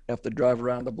 I have to drive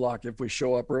around the block. If we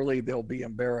show up early, they'll be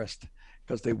embarrassed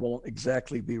because they won't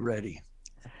exactly be ready.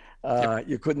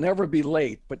 You could never be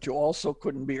late, but you also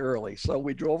couldn't be early. So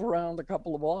we drove around a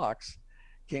couple of blocks,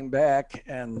 came back,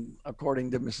 and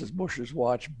according to Mrs. Bush's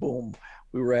watch, boom,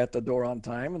 we were at the door on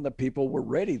time, and the people were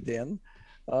ready then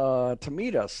to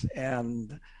meet us.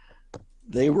 And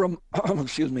they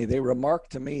they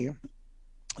remarked to me,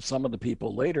 some of the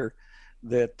people later,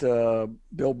 that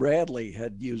Bill Bradley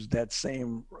had used that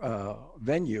same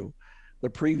venue the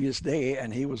previous day,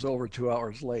 and he was over 2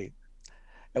 hours late.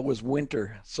 It was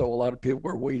winter, so a lot of people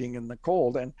were waiting in the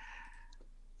cold. And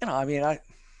I mean,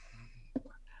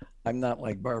 I'm not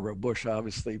like Barbara Bush,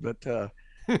 obviously, but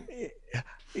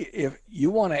if you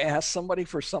want to ask somebody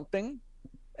for something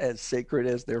as sacred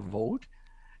as their vote,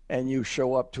 and you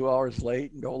show up 2 hours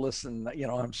late and go, listen,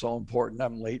 I'm so important,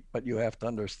 I'm late, but you have to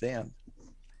understand.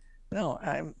 No,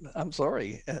 I'm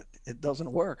sorry, it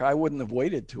doesn't work. I wouldn't have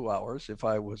waited 2 hours if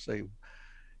I was a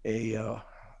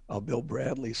Bill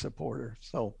Bradley supporter.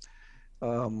 So,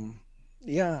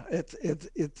 yeah,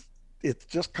 it's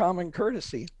just common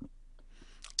courtesy.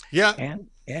 Yeah,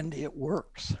 and it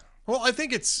works. Well, I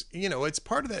think it's it's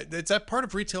part of that. It's that part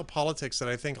of retail politics that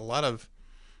I think a lot of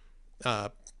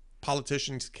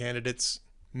politicians, candidates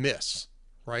miss,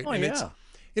 right? Oh, and yeah.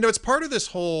 it's part of this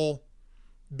whole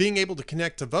being able to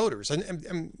connect to voters. And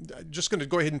I'm just going to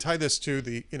go ahead and tie this to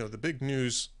the the big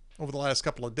news over the last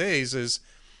couple of days is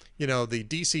the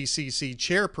DCCC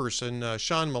chairperson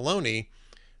Sean Maloney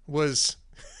was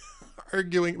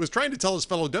trying to tell his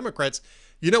fellow Democrats,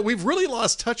 we've really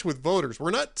lost touch with voters. We're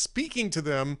not speaking to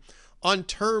them on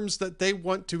terms that they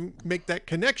want to make that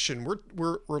connection.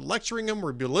 We're lecturing them,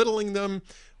 we're belittling them,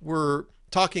 we're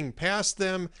talking past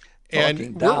them,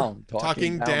 and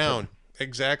talking down.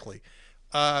 Exactly.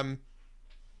 And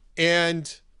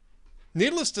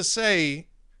needless to say,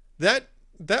 that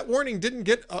warning didn't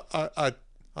get a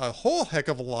whole heck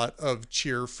of a lot of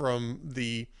cheer from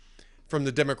the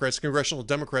Democrats, congressional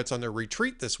Democrats, on their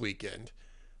retreat this weekend.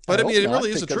 But I mean, it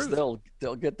really is the truth.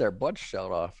 They'll get their butts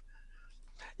shot off.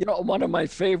 One of my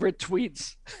favorite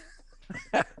tweets,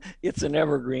 it's an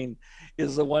evergreen,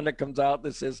 is the one that comes out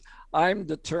that says, "I'm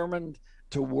determined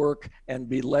to work and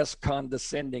be less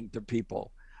condescending to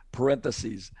people."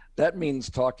 Parentheses, that means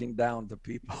talking down to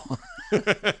people.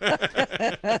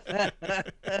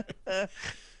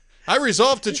 I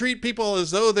resolve to treat people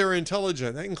as though they're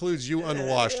intelligent. That includes you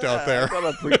unwashed out there. I'm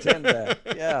gonna pretend that.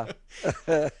 Yeah.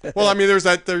 Well, I mean, there's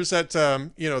that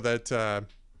that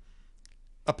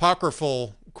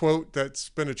apocryphal quote that's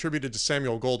been attributed to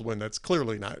Samuel Goldwyn. That's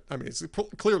clearly not. I mean, it's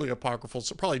clearly apocryphal.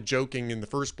 So probably joking in the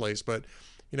first place, but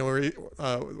where he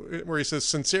says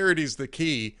sincerity is the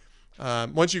key.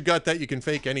 Once you've got that, you can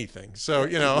fake anything. So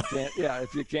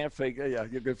if you can't fake,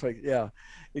 you can fake. Yeah,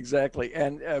 exactly.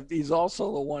 And he's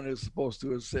also the one who's supposed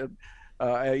to have said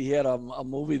he had a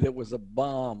movie that was a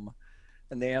bomb,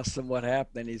 and they asked him what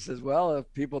happened, and he says, "Well,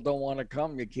 if people don't want to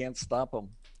come, you can't stop them."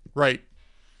 Right.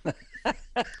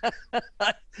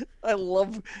 I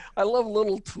love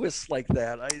little twists like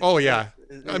that. I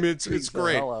mean, it's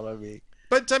great. The hell out of me.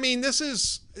 But I mean, this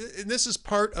is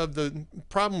part of the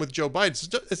problem with Joe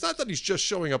Biden. It's not that he's just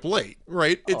showing up late,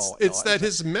 right? It's that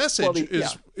his message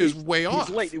is way off.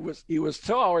 He's late. He was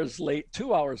 2 hours late.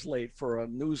 2 hours late for a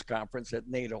news conference at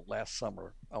NATO last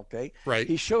summer. Okay, right.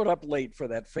 He showed up late for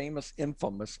that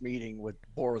infamous meeting with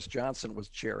Boris Johnson was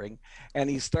chairing, and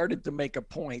he started to make a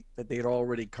point that they'd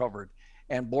already covered,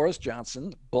 and Boris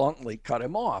Johnson bluntly cut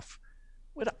him off,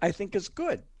 which I think is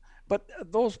good. But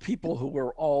those people who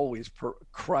were always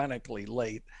chronically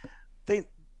late, they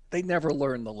never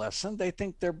learn the lesson. They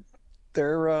think they're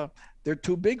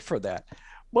too big for that.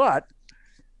 But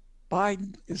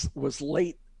Biden was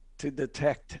late to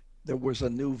detect there was a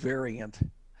new variant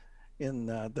in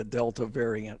the Delta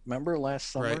variant. Remember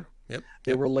last summer? Right. Yep.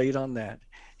 They were late on that.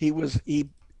 He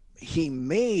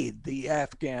made the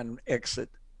Afghan exit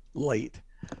late.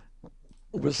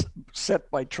 It was set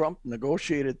by Trump,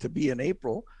 negotiated to be in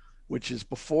April, which is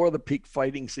before the peak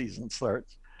fighting season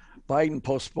starts. Biden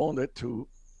postponed it to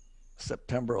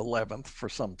September 11th for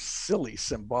some silly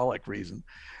symbolic reason.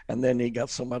 And then he got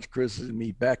so much criticism,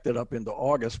 he backed it up into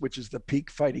August, which is the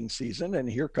peak fighting season. And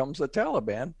here comes the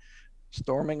Taliban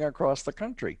storming across the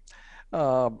country.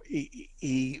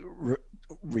 He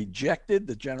rejected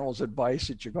the general's advice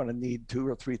that you're going to need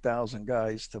 2,000 or 3,000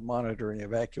 guys to monitor an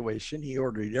evacuation. He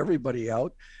ordered everybody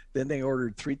out. Then they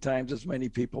ordered 3 times as many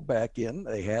people back in.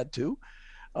 They had to.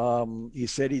 He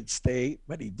said he'd stay,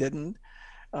 but he didn't.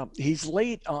 He's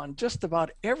late on just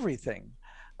about everything.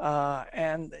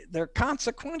 And they're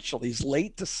consequential. He's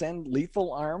late to send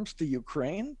lethal arms to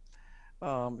Ukraine.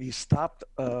 He stopped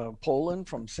Poland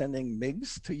from sending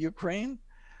MiGs to Ukraine.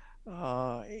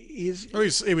 He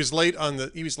was late on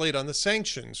the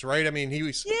sanctions, right? I mean, he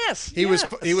was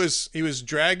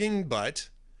dragging butt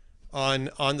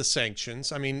on the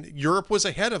sanctions. I mean, Europe was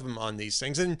ahead of him on these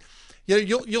things, and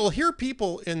you'll hear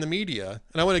people in the media,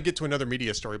 and I want to get to another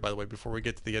media story, by the way, before we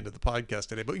get to the end of the podcast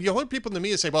today. But you'll hear people in the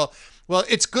media say, "Well,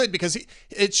 it's good because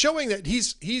it's showing that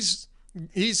he's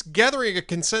gathering a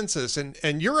consensus,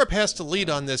 and Europe has to lead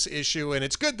on this issue, and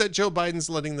it's good that Joe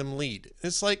Biden's letting them lead."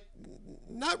 It's like,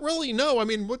 not really. No, I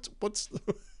mean, what's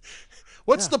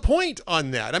the point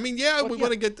on that? I mean,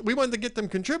 we wanted to get them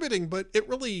contributing, but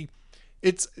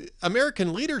it's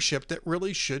American leadership that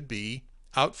really should be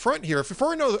out front here, if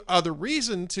for no other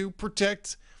reason to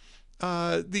protect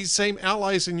these same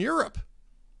allies in Europe.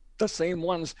 The same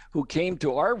ones who came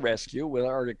to our rescue with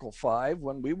Article 5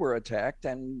 when we were attacked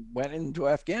and went into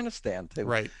Afghanistan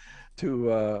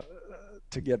to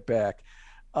get back.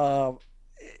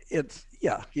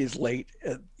 He's late.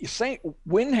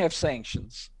 When have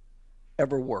sanctions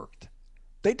ever worked?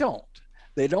 They don't.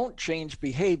 They don't change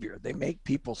behavior. They make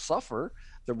people suffer,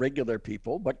 the regular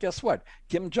people. But guess what?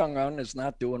 Kim Jong-un is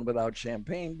not doing without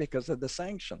champagne because of the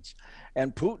sanctions.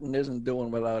 And Putin isn't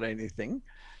doing without anything.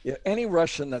 Any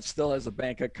Russian that still has a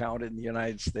bank account in the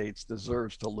United States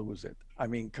deserves to lose it. I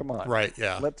mean, come on. Right,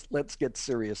 yeah. Let's get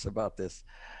serious about this.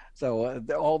 So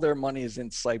all their money is in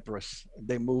Cyprus.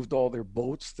 They moved all their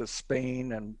boats to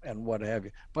Spain and what have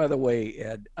you. By the way,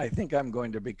 Ed, I think I'm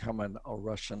going to become a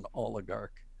Russian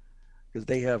oligarch because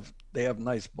they have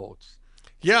nice boats.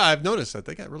 Yeah, I've noticed that.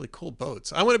 They got really cool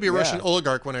boats. I want to be a Russian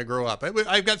oligarch when I grow up.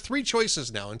 I've got 3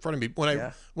 choices now in front of me.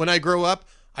 When I grow up,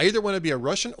 I either want to be a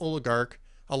Russian oligarch,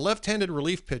 a left-handed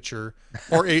relief pitcher,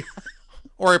 or a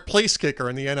place kicker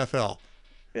in the NFL.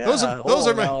 Yeah. Those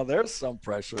are my. Now there's some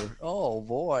pressure. Oh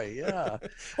boy, yeah.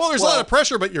 Well, there's a lot of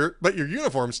pressure, but your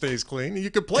uniform stays clean.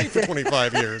 You could play for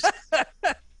 25 years.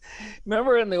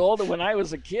 Remember when I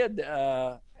was a kid,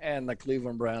 and the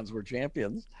Cleveland Browns were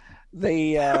champions.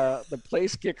 The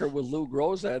place kicker with Lou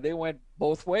Groza, they went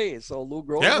both ways. So Lou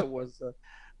Groza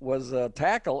was a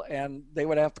tackle, and they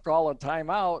would have to call a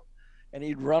timeout, and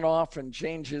he'd run off and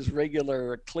change his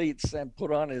regular cleats and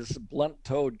put on his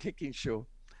blunt-toed kicking shoe.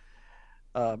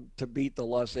 To beat the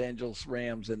Los Angeles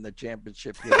Rams in the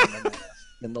championship game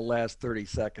in the last 30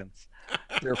 seconds,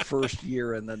 their first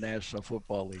year in the National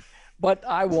Football League. But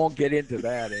I won't get into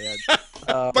that, Ed.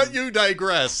 But you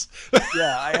digress.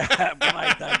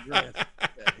 I digress.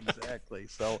 Yeah, exactly.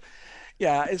 So,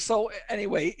 So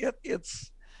anyway,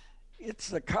 it's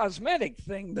a cosmetic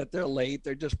thing that they're late.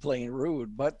 They're just plain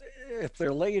rude. But if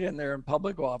they're late and they're in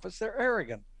public office, they're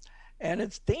arrogant, and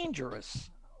it's dangerous.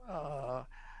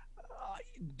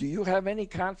 Do you have any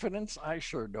confidence? I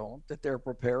sure don't, that they're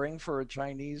preparing for a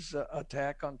Chinese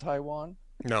attack on Taiwan.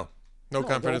 No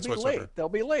confidence whatsoever. They'll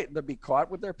be late. They'll be caught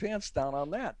with their pants down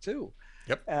on that too.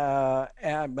 Yep.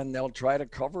 And they'll try to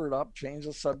cover it up, change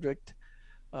the subject.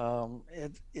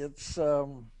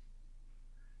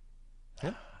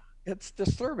 It's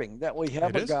disturbing that we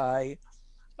have a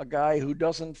guy who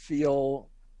doesn't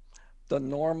feel the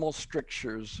normal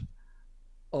strictures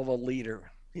of a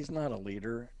leader. He's not a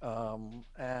leader,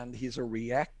 and he's a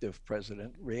reactive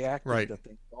president, reacting to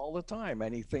things all the time.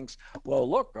 And he thinks, well,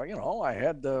 look, I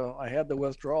had the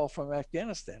withdrawal from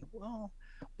Afghanistan. Well,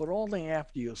 but only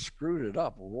after you screwed it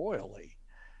up royally.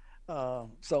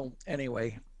 So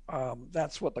anyway,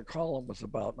 that's what the column was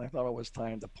about, and I thought it was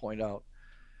time to point out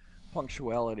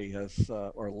punctuality has,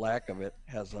 or lack of it,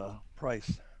 has a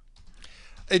price.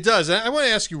 It does. I want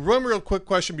to ask you one real quick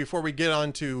question before we get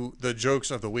on to the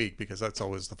jokes of the week, because that's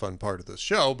always the fun part of this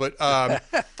show. But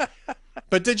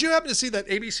but did you happen to see that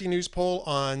ABC News poll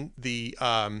on the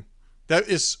that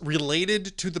is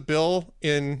related to the bill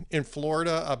in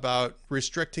Florida about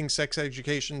restricting sex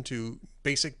education to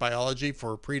basic biology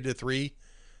for pre to 3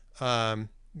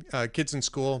 kids in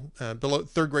school, below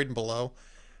 3rd grade and below.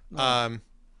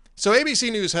 So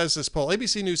ABC News has this poll.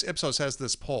 ABC News Ipsos has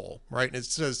this poll, right? And it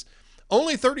says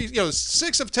only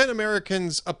 6 of 10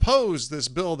 Americans oppose this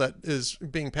bill that is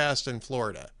being passed in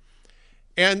Florida.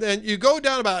 And then you go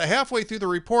down about halfway through the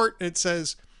report, and it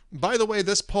says, by the way,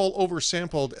 this poll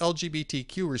oversampled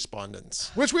LGBTQ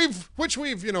respondents, which we've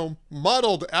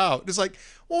modeled out. It's like,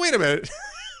 well, wait a minute.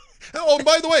 Oh,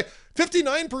 by the way,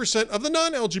 59% of the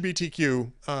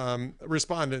non-LGBTQ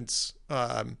respondents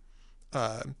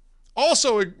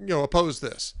also oppose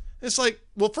this. It's like,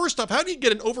 well, first off, how do you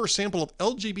get an oversample of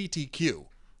LGBTQ,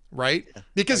 right?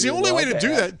 Because the only way to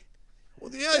do that,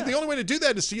 the only way to do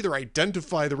that is to either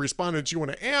identify the respondents you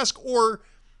want to ask, or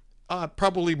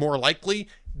probably more likely,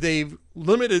 they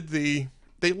limited the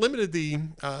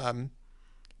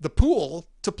pool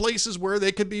to places where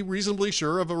they could be reasonably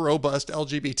sure of a robust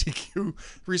LGBTQ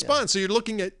response. Yeah. So you're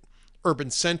looking at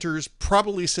urban centers,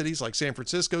 probably cities like San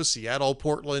Francisco, Seattle,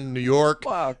 Portland, New York.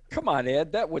 Wow, come on,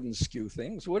 Ed, that wouldn't skew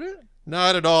things, would it?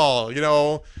 Not at all,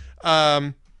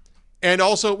 And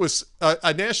also it was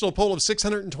a national poll of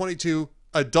 622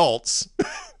 adults,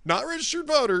 not registered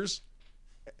voters.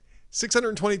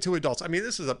 622 adults. I mean,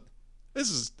 this is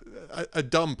a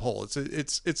dumb poll.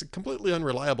 It's a completely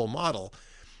unreliable model.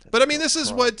 But I mean, this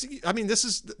is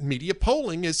media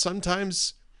polling is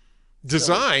sometimes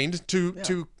designed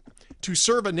to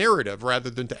serve a narrative rather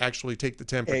than to actually take the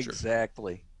temperature.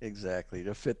 Exactly.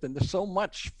 To fit. And so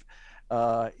much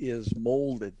is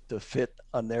molded to fit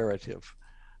a narrative.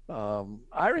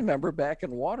 I remember back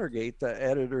in Watergate, the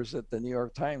editors at the New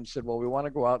York Times said, well, we want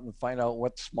to go out and find out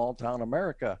what small town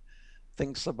America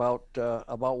thinks about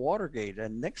Watergate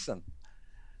and Nixon.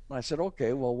 And I said,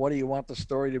 okay, well, what do you want the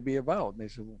story to be about? And they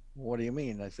said, well, what do you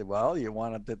mean? I said, well, you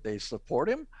want it that they support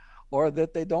him or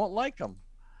that they don't like him?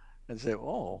 And they said,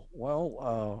 oh,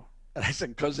 well, and I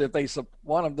said, because if they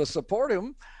want him to support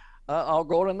him, I'll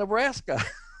go to Nebraska.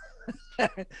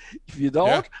 If you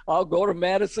don't, I'll go to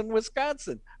Madison,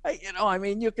 Wisconsin.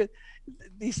 You could,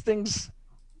 these things.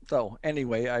 So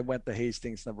anyway, I went to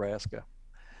Hastings, Nebraska,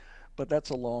 but that's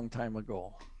a long time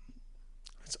ago.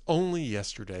 It's only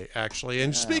yesterday, actually.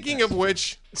 And speaking of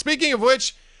which,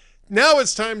 now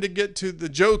it's time to get to the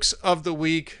jokes of the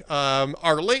week.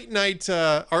 Our late night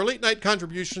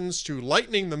contributions to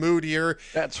lightening the mood here.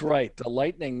 That's right, to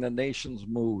lightening the nation's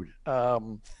mood.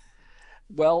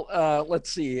 Let's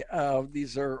see.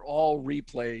 These are all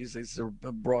replays. These are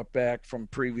brought back from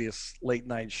previous late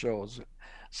night shows.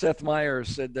 Seth Meyers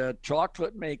said that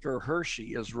chocolate maker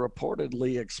Hershey is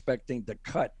reportedly expecting to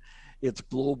cut its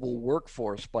global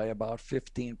workforce by about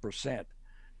 15%.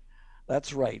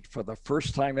 That's right. For the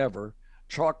first time ever,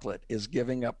 chocolate is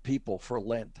giving up people for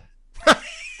Lent.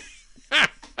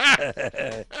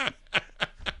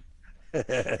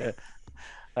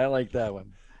 I like that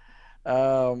one.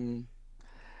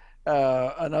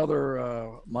 Another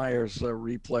Myers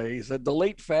replay said the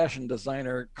late fashion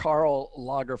designer Karl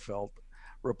Lagerfeld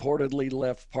reportedly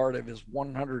left part of his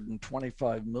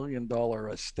 $125 million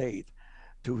estate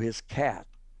to his cat.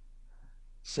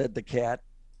 Said the cat,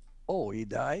 "Oh, he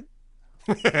died?"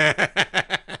 I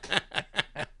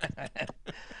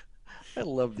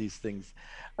love these things.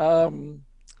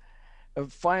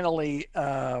 Finally,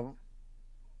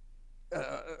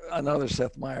 another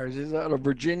Seth Meyers is a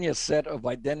Virginia set of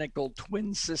identical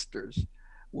twin sisters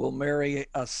will marry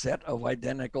a set of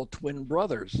identical twin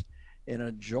brothers in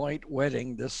a joint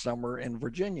wedding this summer in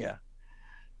Virginia.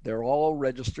 They're all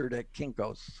registered at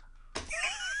Kinko's.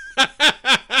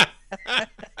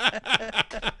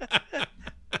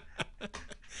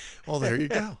 Well, there you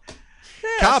go. Yeah,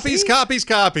 copies. There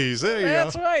you go.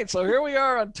 That's right. So here we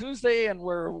are on Tuesday, and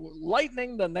we're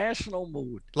lightening the national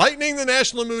mood. Lightening the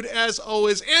national mood, as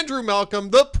always. Andrew Malcolm,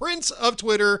 the Prince of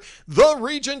Twitter, the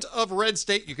Regent of Red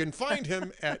State. You can find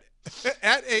him at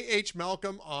AH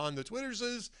Malcolm on the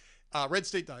Twitters,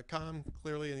 redstate.com,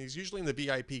 clearly, and he's usually in the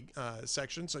VIP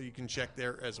section, so you can check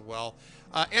there as well.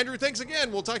 Andrew, thanks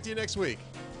again. We'll talk to you next week.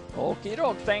 Okie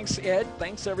doke. Thanks, Ed.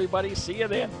 Thanks, everybody. See you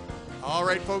then. All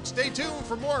right, folks, stay tuned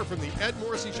for more from the Ed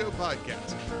Morrissey Show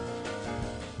podcast.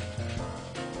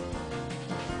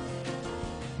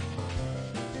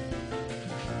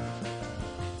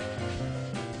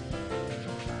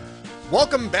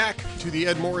 Welcome back to the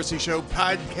Ed Morrissey Show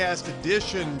podcast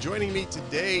edition. Joining me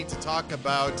today to talk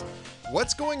about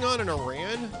what's going on in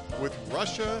Iran with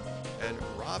Russia and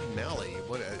Rob Malley.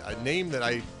 What a name that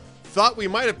I thought we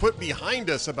might have put behind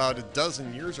us about a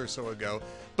dozen years or so ago.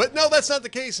 But no, that's not the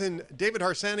case. And David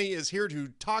Harsanyi is here to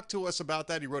talk to us about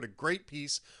that. He wrote a great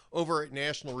piece over at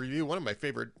National Review, one of my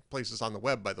favorite places on the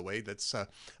web, by the way. That's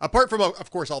apart from, of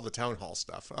course, all the town hall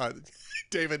stuff.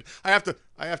 David, I have to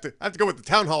go with the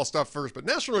town hall stuff first, but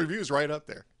National Review is right up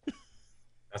there.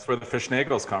 That's where the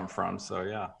fishnagels come from. So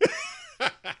yeah.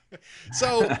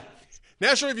 So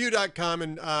nationalreview.com,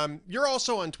 and you're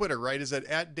also on Twitter, right? Is it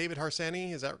at David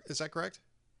Harsanyi? Is that correct?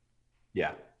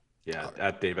 Yeah. Yeah, right.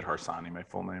 At David Harsanyi, my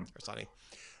full name. Harsanyi.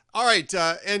 All right,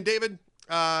 and David,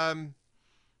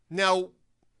 now,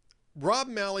 Rob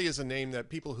Malley is a name that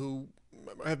people who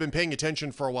have been paying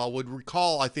attention for a while would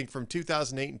recall, I think, from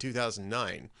 2008 and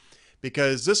 2009,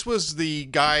 because this was the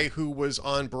guy who was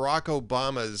on Barack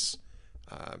Obama's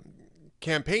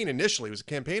campaign initially. He was a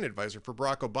campaign advisor for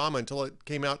Barack Obama until it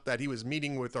came out that he was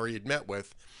meeting with, or he had met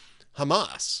with,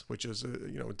 Hamas, which is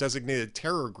a designated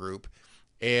terror group.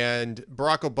 And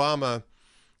Barack Obama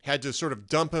had to sort of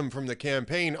dump him from the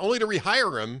campaign, only to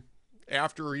rehire him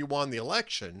after he won the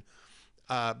election.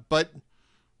 But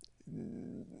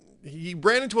he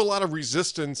ran into a lot of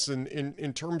resistance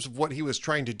in terms of what he was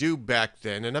trying to do back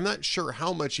then. And I'm not sure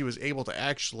how much he was able to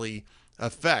actually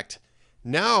affect.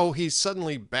 Now he's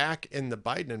suddenly back in the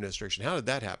Biden administration. How did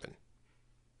that happen?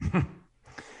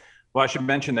 Well, I should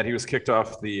mention that he was kicked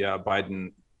off the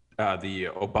the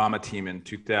Obama team in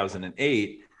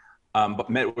 2008, but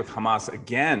met with Hamas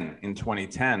again in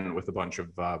 2010 with a bunch of,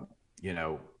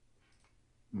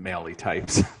 Malley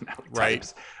types,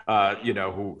 right?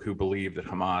 Who believe that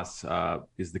Hamas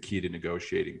is the key to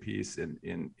negotiating peace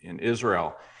in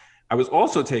Israel. I was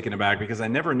also taken aback because I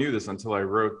never knew this until I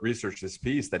researched this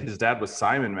piece, that his dad was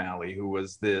Simon Malley, who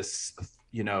was this,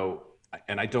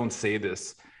 and I don't say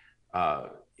this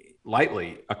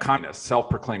lightly, a communist,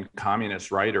 self-proclaimed communist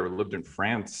writer who lived in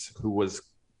France, who was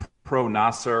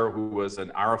pro-Nasser, who was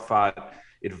an Arafat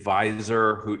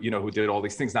advisor, who did all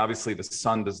these things. Now, obviously, the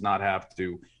son does not have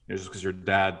to, just because your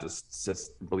dad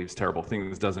just believes terrible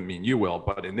things doesn't mean you will.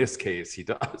 But in this case, he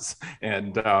does.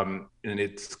 And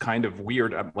it's kind of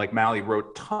weird. Like, Malley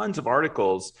wrote tons of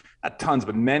articles, not tons,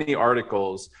 but many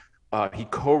articles. He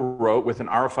co-wrote with an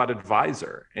Arafat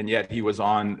advisor, and yet he was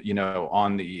on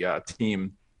the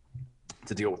team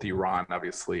to deal with Iran,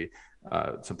 obviously,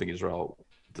 something Israel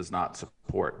does not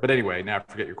support. But anyway, now I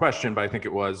forget your question, but I think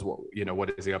it was, what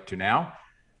is he up to now?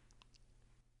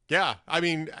 Yeah, I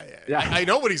mean, I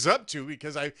know what he's up to,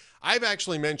 because I've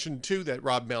actually mentioned too that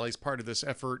Rob Malley's part of this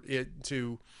effort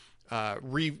to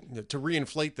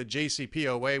reinflate the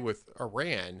JCPOA with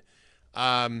Iran.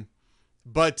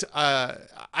 But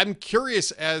I'm curious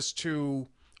as to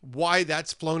why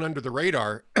that's flown under the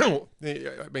radar. I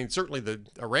mean, certainly the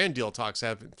Iran deal talks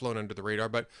haven't flown under the radar,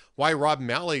 but why Rob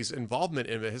Malley's involvement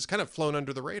in it has kind of flown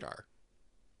under the radar.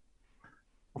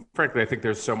 Frankly, I think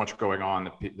there's so much going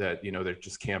on that there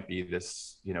just can't be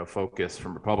this, focus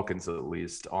from Republicans, at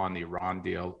least, on the Iran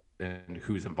deal and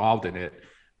who's involved in it.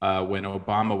 When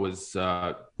Obama was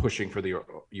pushing for the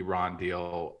Iran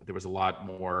deal, there was a lot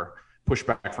more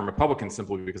pushback from Republicans,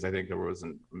 simply because I think there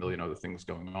wasn't a million other things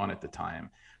going on at the time.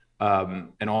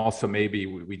 And also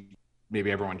maybe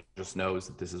everyone just knows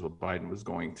that this is what Biden was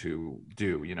going to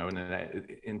do, and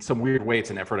in some weird way, it's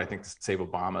an effort, I think, to save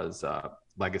Obama's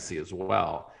legacy as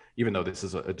well, even though this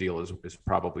is a deal is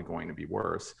probably going to be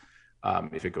worse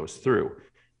if it goes through.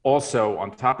 Also,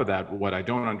 on top of that, what I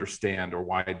don't understand, or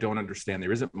why I don't understand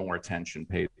there isn't more attention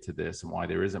paid to this, and why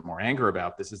there isn't more anger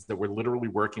about this, is that we're literally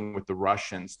working with the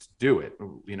Russians to do it.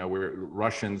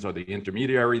 Russians are the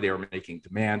intermediary. They are making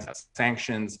demands,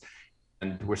 sanctions,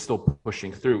 and we're still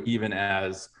pushing through, even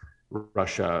as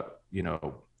Russia,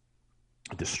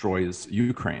 destroys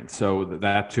Ukraine. So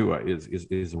that too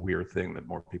is a weird thing that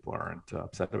more people aren't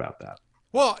upset about that.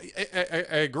 Well,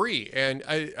 I agree. And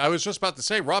I was just about to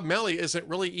say, Rob Malley isn't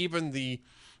really even the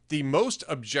most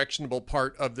objectionable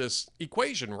part of this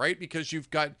equation, right? Because you've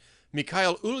got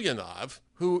Mikhail Ulyanov,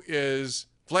 who is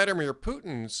Vladimir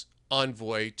Putin's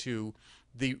envoy to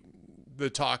the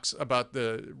talks about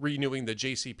renewing the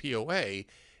JCPOA.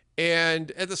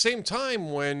 And at the same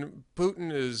time, when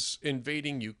Putin is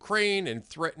invading Ukraine and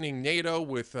threatening NATO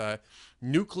with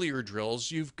nuclear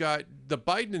drills, you've got the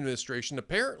Biden administration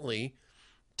apparently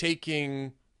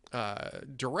taking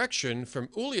direction from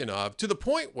Ulyanov, to the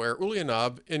point where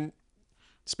Ulyanov, in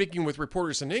speaking with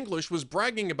reporters in English, was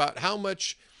bragging about how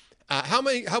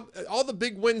all the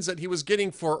big wins that he was getting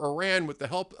for Iran with the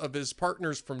help of his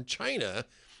partners from China,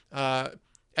 at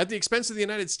the expense of the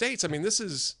United States. I mean, this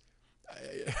is,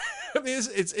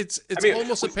 it's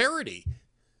almost a parody.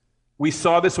 We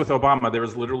saw this with Obama. There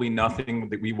was literally nothing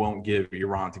that we won't give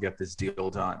Iran to get this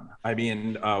deal done. I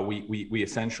mean, we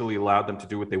essentially allowed them to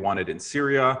do what they wanted in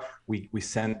Syria. We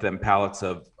sent them pallets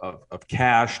of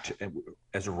cash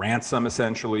as a ransom,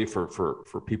 essentially,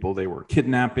 for people they were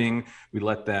kidnapping. We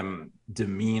let them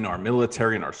demean our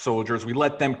military and our soldiers. We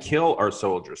let them kill our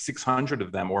soldiers, 600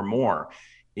 of them or more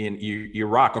in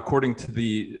Iraq, according to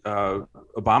the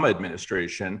Obama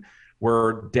administration,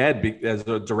 were dead as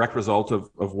a direct result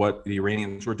of what the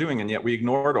Iranians were doing. And yet we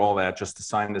ignored all that just to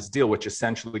sign this deal, which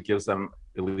essentially gives them,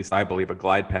 at least I believe, a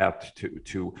glide path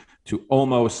to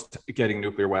almost getting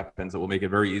nuclear weapons that will make it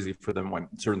very easy for them when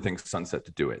certain things sunset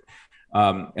to do it.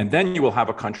 And then you will have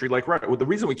a country like Russia. Well, the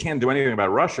reason we can't do anything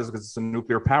about Russia is because it's a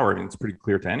nuclear power, and it's pretty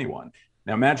clear to anyone.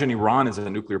 Now imagine Iran is a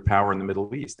nuclear power in the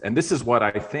Middle East. And this is what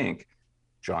I think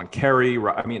John Kerry,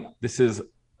 I mean, this is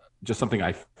just something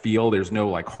I feel. There's no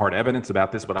like hard evidence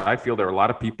about this, but I feel there are a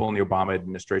lot of people in the Obama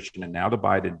administration and now the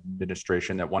Biden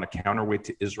administration that want a counterweight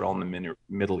to Israel in the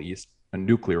Middle East, a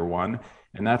nuclear one.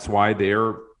 And that's why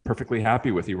they're perfectly happy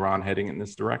with Iran heading in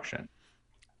this direction.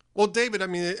 Well, David, I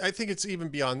mean, I think it's even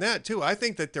beyond that too. I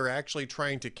think that they're actually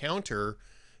trying to counter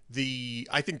the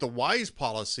wise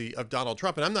policy of Donald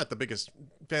Trump. And I'm not the biggest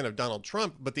fan of Donald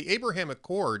Trump, but the Abraham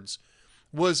Accords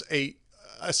was a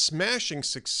smashing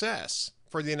success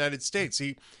for the United States.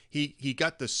 He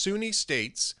got the Sunni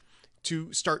states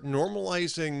to start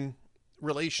normalizing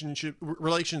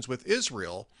relations with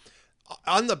Israel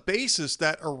on the basis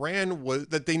that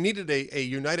that they needed a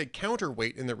united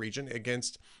counterweight in the region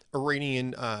against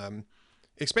Iranian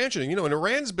expansion. And, and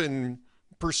Iran's been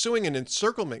pursuing an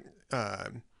encirclement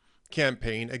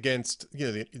campaign against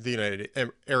the United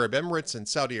Arab Emirates and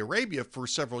Saudi Arabia for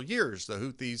several years. The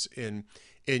Houthis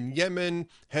in Yemen,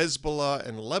 Hezbollah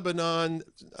in Lebanon,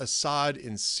 Assad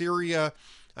in Syria.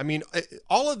 I mean,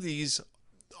 all of these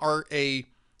are a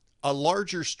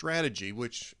larger strategy,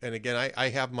 which, and again, I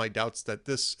have my doubts that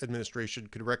this administration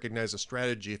could recognize a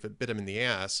strategy if it bit him in the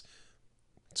ass,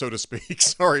 so to speak.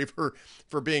 Sorry for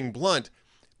being blunt.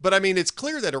 But I mean, it's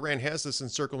clear that Iran has this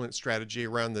encirclement strategy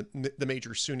around the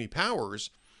major Sunni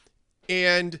powers.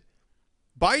 And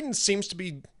Biden seems to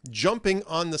be jumping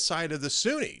on the side of the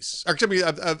Sunnis, or excuse me,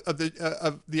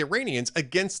 of the Iranians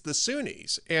against the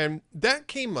Sunnis. And that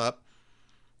came up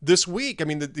this week. I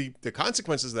mean, the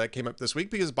consequences of that came up this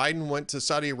week because Biden went to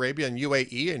Saudi Arabia and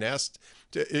UAE and asked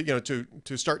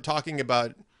to start talking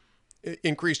about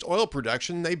increased oil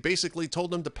production. They basically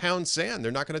told him to pound sand.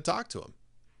 They're not going to talk to him.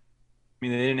 I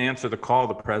mean, they didn't answer the call of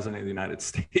the president of the United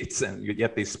States, and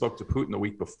yet they spoke to Putin the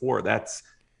week before. That's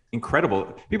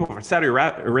incredible. People from Saudi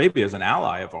Arabia is an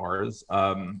ally of ours,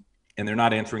 and they're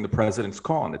not answering the president's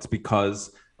call, and it's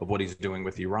because of what he's doing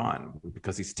with Iran,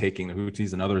 because he's taking the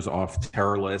Houthis and others off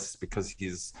terror lists, because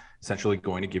he's essentially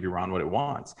going to give Iran what it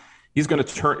wants. He's going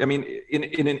to turn, I mean,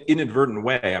 in an inadvertent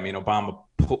way. I mean, Obama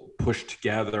pushed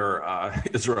together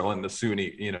Israel and the Sunni,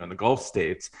 in the Gulf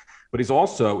states, but he's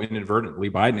also inadvertently,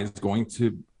 Biden is going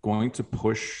to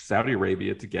push Saudi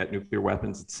Arabia to get nuclear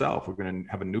weapons itself. We're going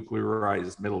to have a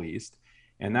nuclearized Middle East,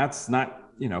 and that's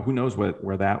not, who knows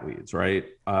where that leads, right?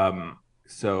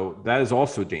 So that is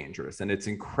also dangerous, and it's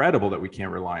incredible that we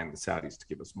can't rely on the Saudis to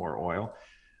give us more oil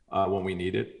when we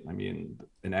need it. I mean,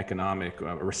 an economic,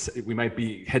 we might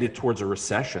be headed towards a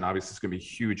recession. Obviously, it's going to be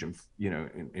huge,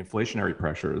 inflationary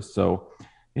pressures. So,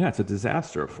 yeah, it's a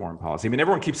disaster of foreign policy. I mean,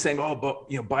 everyone keeps saying, "Oh, but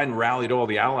Biden rallied all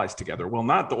the allies together." Well,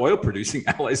 not the oil-producing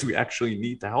allies we actually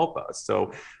need to help us.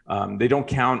 So they don't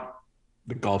count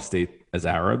the Gulf state as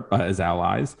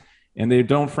allies, and they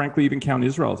don't, frankly, even count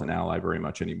Israel as an ally very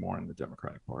much anymore in the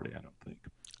Democratic Party. I don't think.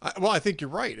 Well, I think you're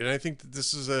right, and I think that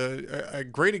this is a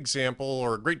great example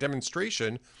or a great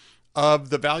demonstration of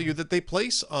the value that they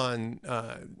place on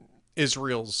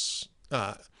Israel's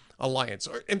alliance,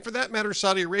 and for that matter,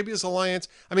 Saudi Arabia's alliance.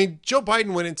 I mean, Joe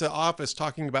Biden went into office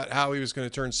talking about how he was going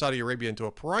to turn Saudi Arabia into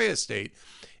a pariah state,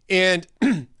 and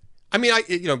I mean,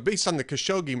 based on the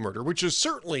Khashoggi murder, which is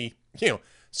certainly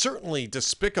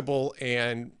despicable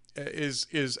and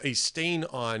is a stain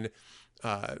on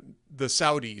the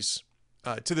Saudis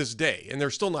to this day, and they're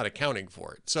still not accounting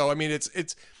for it. So I mean,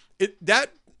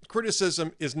 that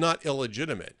criticism is not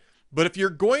illegitimate, but if you're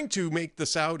going to make the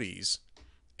Saudis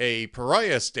a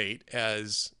pariah state,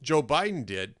 as Joe Biden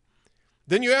did,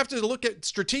 then you have to look at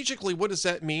strategically, what does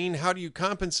that mean? How do you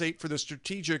compensate for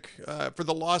the for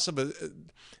the loss of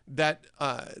that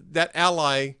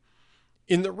ally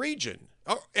in the region?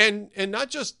 And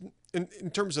not just in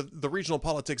terms of the regional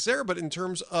politics there, but in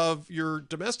terms of your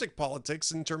domestic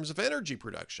politics, in terms of energy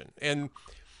production. And,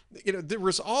 there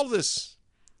was all this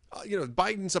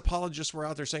Biden's apologists were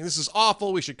out there saying this is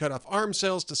awful. We should cut off arms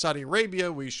sales to Saudi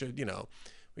Arabia. We should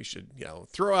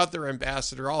throw out their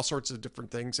ambassador, all sorts of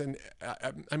different things. And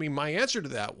I mean, my answer to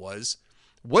that was,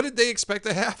 what did they expect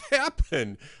to have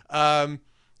happen?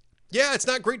 Yeah, it's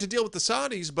not great to deal with the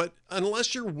Saudis, but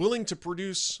unless you're willing to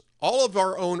produce all of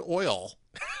our own oil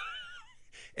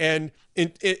and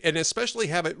especially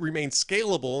have it remain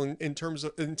scalable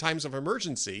in times of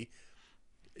emergency,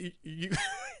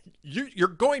 you're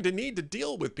going to need to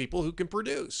deal with people who can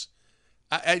produce.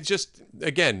 I just,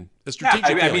 again, a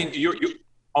strategic. Yeah, I mean, you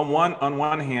on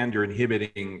one hand, you're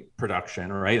inhibiting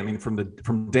production, right? I mean,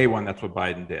 from day one, that's what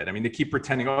Biden did. I mean, they keep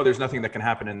pretending, oh, there's nothing that can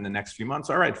happen in the next few months.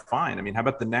 All right, fine. I mean, how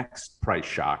about the next price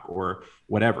shock or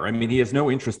whatever? I mean, he has no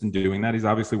interest in doing that. He's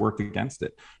obviously worked against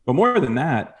it. But more than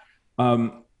that,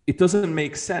 it doesn't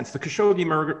make sense. The Khashoggi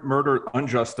murder,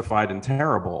 unjustified and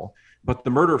terrible. But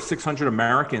the murder of 600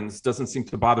 Americans doesn't seem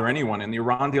to bother anyone. And the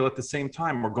Iran deal at the same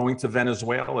time, we're going to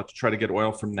Venezuela to try to get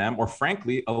oil from them, or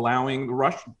frankly, allowing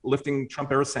lifting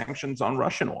Trump-era sanctions on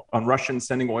Russians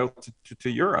sending oil to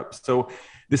Europe. So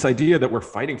this idea that we're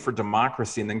fighting for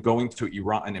democracy and then going to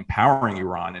Iran and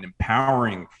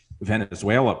empowering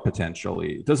Venezuela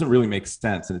potentially, it doesn't really make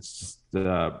sense. And it just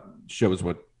shows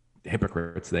what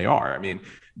hypocrites they are. I mean,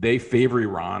 they favor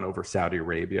Iran over Saudi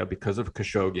Arabia because of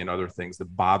Khashoggi and other things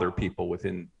that bother people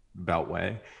within the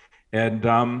Beltway, and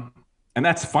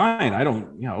that's fine. I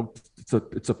don't,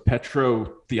 it's a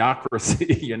petro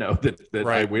theocracy, that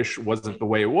right. I wish wasn't the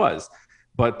way it was,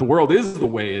 but the world is the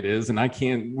way it is,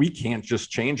 and we can't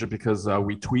just change it because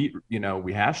we tweet, we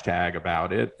hashtag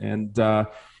about it, and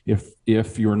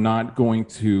if you're not going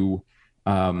to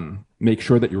make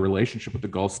sure that your relationship with the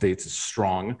Gulf states is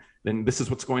strong, then this is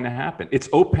what's going to happen. It's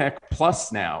OPEC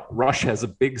plus now. Russia has a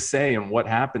big say in what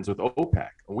happens with OPEC.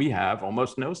 We have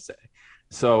almost no say.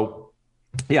 So,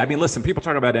 yeah, I mean, listen, people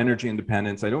talk about energy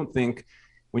independence. I don't think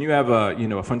when you have a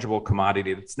fungible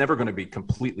commodity, it's never going to be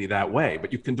completely that way,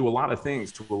 but you can do a lot of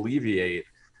things to alleviate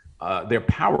their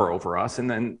power over us.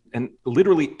 And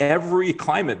literally every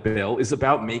climate bill is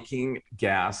about making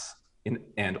gas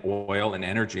and oil and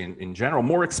energy in general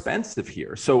more expensive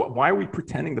here. So why are we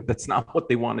pretending that that's not what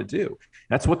they want to do?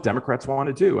 That's what Democrats want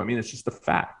to do. I mean, it's just a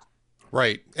fact.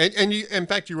 Right. And you, in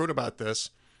fact, you wrote about this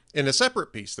in a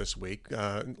separate piece this week.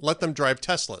 Let them drive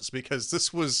Teslas, because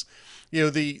this was,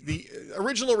 the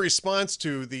original response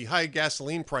to the high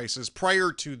gasoline prices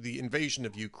prior to the invasion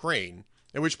of Ukraine.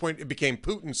 At which point it became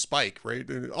Putin's spike, right?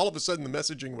 And all of a sudden the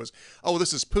messaging was, oh,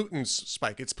 this is Putin's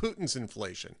spike. It's Putin's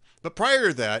inflation. But prior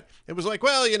to that, it was like,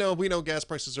 well, we know gas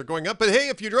prices are going up, but hey,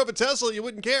 if you drove a Tesla, you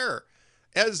wouldn't care.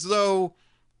 As though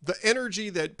the energy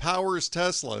that powers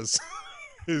Teslas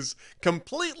is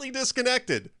completely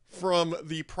disconnected from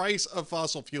the price of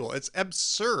fossil fuel. It's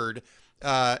absurd.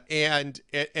 And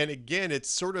again, it's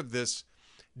sort of this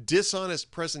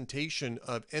dishonest presentation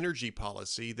of energy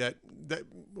policy that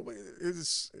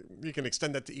is, you can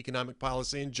extend that to economic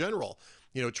policy in general.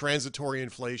 Transitory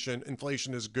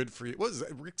inflation is good for you. What is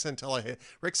that? Rick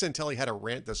Santelli had a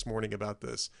rant this morning about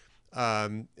this,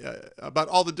 about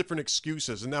all the different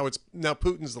excuses, and now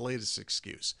Putin's the latest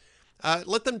excuse.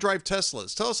 Let them drive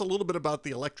Teslas. Tell us a little bit about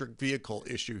the electric vehicle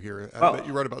issue here that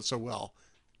you wrote about so well.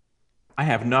 I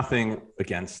have nothing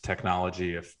against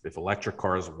technology. If electric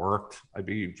cars worked, I'd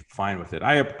be fine with it.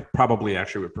 I probably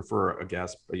actually would prefer a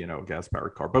gas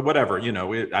powered car, but whatever,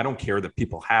 I don't care that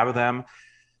people have them.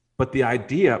 But the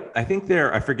idea, I think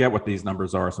I forget what these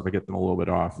numbers are. So if I get them a little bit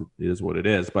off, it is what it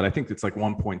is. But I think it's like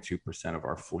 1.2% of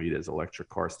our fleet is electric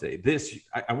cars today.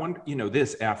 I want,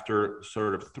 this after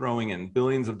sort of throwing in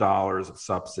billions of dollars of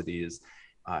subsidies,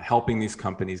 helping these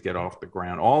companies get off the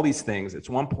ground, all these things, it's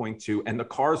 1.2, and the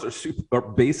cars are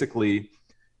basically,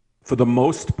 for the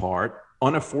most part,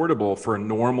 unaffordable for a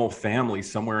normal family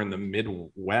somewhere in the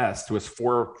Midwest who has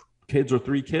 4 kids or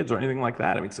 3 kids or anything like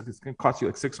that. I mean, it's going to cost you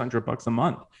like $600 a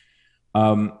month.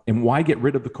 And why get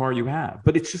rid of the car you have?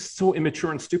 But it's just so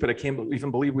immature and stupid. I can't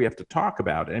even believe we have to talk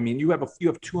about it. I mean, you have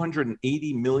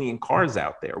 280 million cars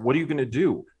out there. What are you going to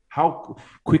do? How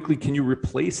quickly can you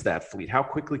replace that fleet? How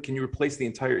quickly can you replace the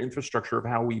entire infrastructure of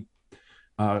how we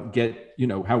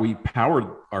how we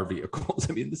power our vehicles?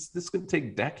 I mean, this could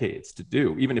take decades to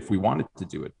do, even if we wanted to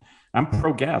do it. I'm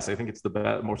pro gas. I think it's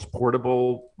the most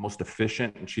portable, most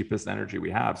efficient, and cheapest energy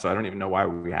we have. So I don't even know why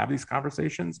we have these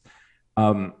conversations.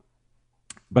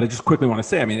 But I just quickly want to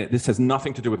say, I mean, this has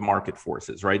nothing to do with market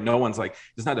forces, right? No one's like,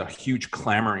 there's not a huge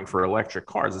clamoring for electric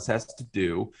cars. This has to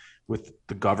do with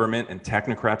the government and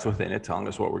technocrats within it telling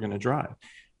us what we're going to drive.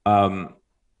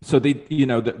 So they, you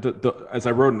know, as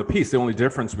I wrote in the piece, the only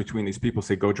difference between these people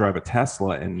say go drive a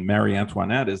Tesla and Marie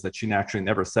Antoinette is that she actually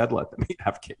never said let them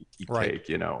have cake, eat Right. cake.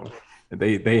 You know,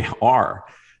 they are,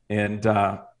 and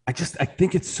I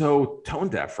think it's so tone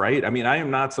deaf, right? I mean, I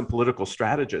am not some political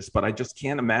strategist, but I just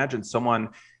can't imagine someone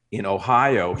in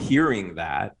Ohio hearing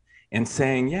that and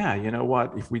saying, yeah, you know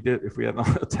what, if we had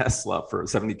a Tesla for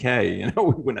 70K, you know,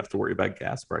 we wouldn't have to worry about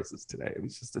gas prices today. It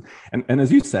was just, and as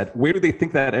you said, where do they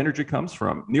think that energy comes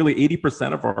from? Nearly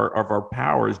 80% of our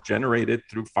power is generated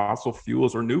through fossil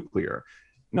fuels or nuclear,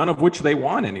 none of which they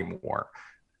want anymore.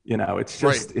 You know, it's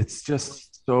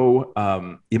just so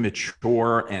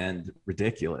immature and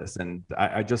ridiculous. And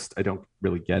I don't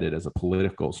really get it as a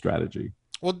political strategy.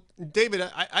 Well, David,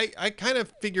 I kind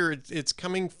of figure it's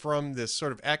coming from this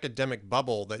sort of academic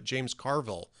bubble that James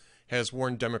Carville has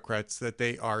warned Democrats that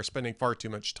they are spending far too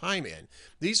much time in.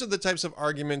 These are the types of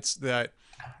arguments that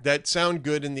sound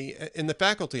good in the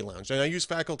faculty lounge. And I use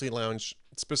faculty lounge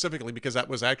specifically because that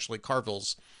was actually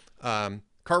Carville's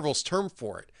term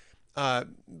for it.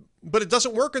 But it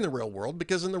doesn't work in the real world,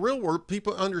 because in the real world,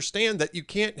 people understand that you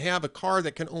can't have a car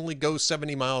that can only go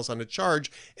 70 miles on a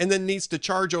charge and then needs to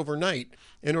charge overnight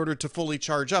in order to fully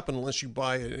charge up, unless you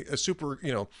buy a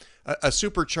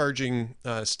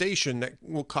supercharging station that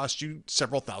will cost you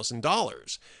several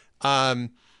 $1,000s.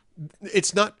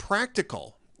 It's not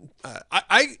practical.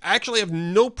 I actually have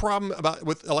no problem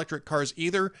with electric cars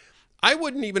either. I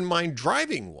wouldn't even mind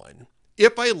driving one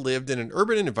if I lived in an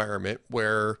urban environment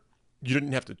where you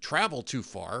didn't have to travel too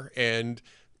far, and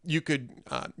you could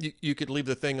leave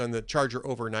the thing on the charger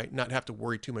overnight and not have to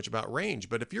worry too much about range.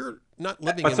 But if you're not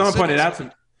living in someone the pointed cities, out to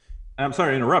me, I'm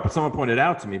sorry to interrupt, but someone pointed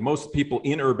out to me, most people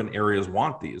in urban areas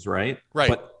want these, right? Right.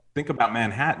 But think about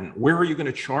Manhattan. Where are you going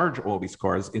to charge all these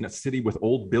cars in a city with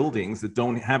old buildings that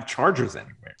don't have chargers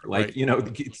anywhere? Like, Right. you know,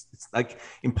 it's like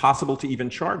impossible to even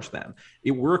charge them.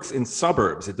 It works in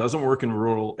suburbs. It doesn't work in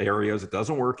rural areas. It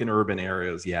doesn't work in urban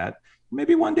areas yet.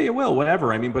 Maybe one day it will,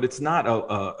 whatever. I mean, but it's not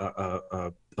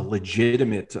a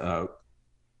legitimate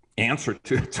answer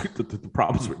to the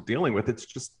problems we're dealing with. It's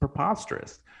just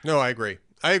preposterous. No, I agree.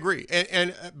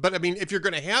 But I mean, if you're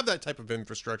going to have that type of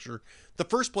infrastructure, the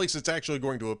first place it's actually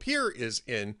going to appear is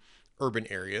in urban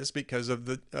areas because of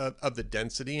the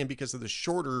density and because of the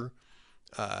shorter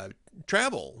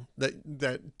travel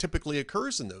that typically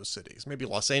occurs in those cities. Maybe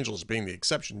Los Angeles being the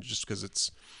exception, just because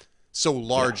it's so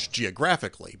large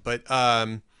geographically. But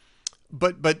what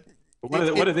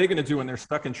are they going to do when they're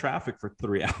stuck in traffic for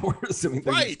 3 hours? I mean,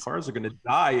 these cars are going to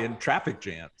die in traffic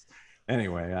jams.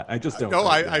 Anyway, I just don't. No,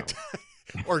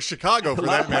 or Chicago for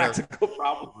that matter. Practical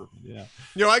problems. Yeah.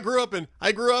 You know, I grew up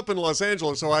in Los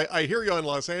Angeles, so I hear you on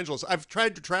Los Angeles. I've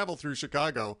tried to travel through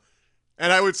Chicago,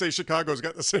 and I would say Chicago's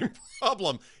got the same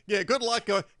problem. Yeah, good luck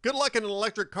in an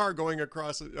electric car going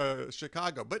across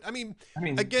Chicago. But I mean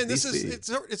again,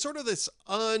 it's sort of this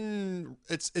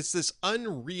this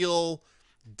unreal,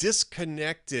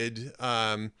 disconnected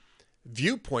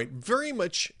viewpoint, very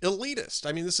much elitist.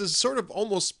 I mean, this is sort of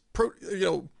almost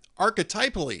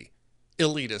archetypally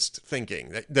elitist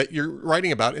thinking that you're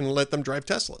writing about, and let them drive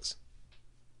Teslas.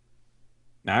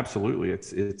 Absolutely.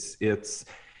 It's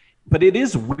but it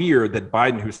is weird that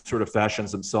Biden, who sort of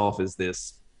fashions himself as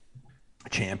this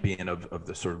champion of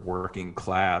the sort of working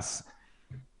class,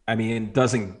 I mean,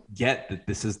 doesn't get that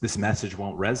this message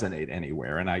won't resonate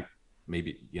anywhere. And I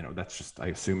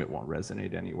assume it won't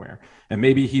resonate anywhere. And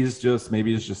maybe he's just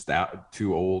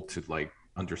too old to like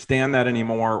understand that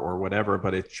anymore or whatever,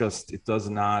 but it does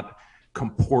not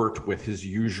comport with his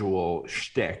usual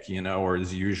shtick, or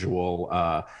his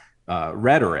usual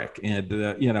rhetoric. And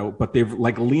but they've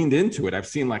like leaned into it. I've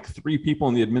seen like 3 people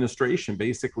in the administration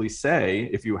basically say,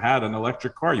 if you had an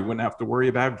electric car, you wouldn't have to worry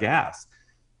about gas.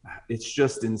 It's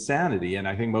just insanity. And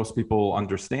I think most people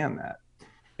understand that.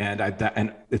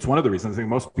 And it's one of the reasons I think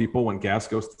most people, when gas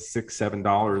goes to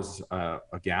 $6-7 a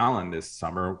gallon this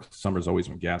summer's always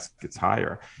when gas gets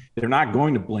higher, they're not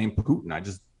going to blame Putin.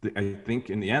 I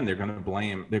think in the end they're going to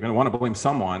want to blame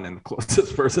someone, and the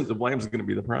closest person to blame is going to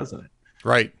be the president.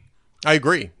 Right. I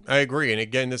agree. And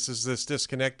again, this is this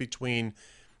disconnect between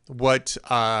what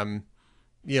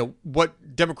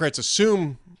what Democrats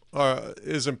assume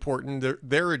is important,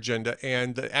 their agenda,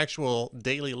 and the actual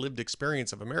daily lived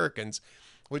experience of Americans,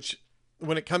 which,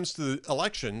 when it comes to the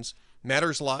elections,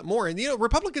 matters a lot more. And,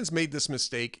 Republicans made this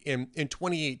mistake in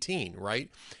 2018,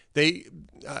 right? They,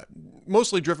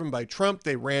 mostly driven by Trump,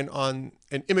 they ran on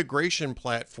an immigration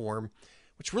platform,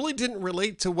 which really didn't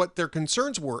relate to what their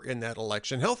concerns were in that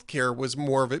election. Healthcare was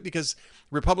more of it, because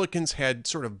Republicans had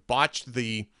sort of botched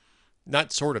they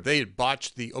had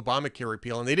botched the Obamacare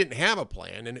repeal, and they didn't have a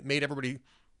plan, and it made everybody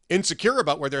insecure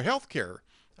about where their health care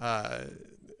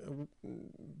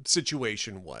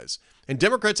situation was. And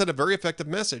Democrats had a very effective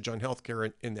message on health care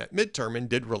in that midterm and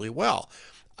did really well.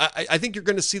 I think you're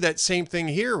going to see that same thing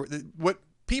here. What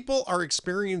people are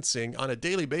experiencing on a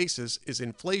daily basis is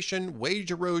inflation,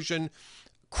 wage erosion,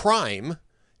 crime,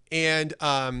 and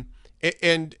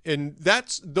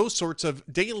that's those sorts of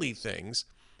daily things.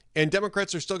 And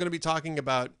Democrats are still going to be talking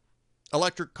about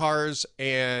electric cars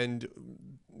and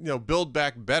build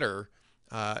back better,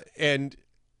 and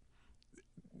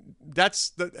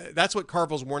that's what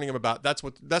Carville's warning them about. That's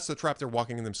the trap they're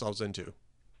walking themselves into.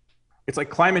 It's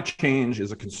like climate change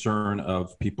is a concern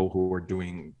of people who are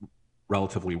doing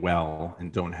relatively well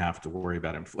and don't have to worry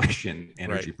about inflation,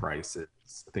 energy prices,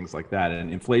 things like that.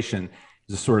 And inflation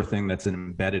is the sort of thing that's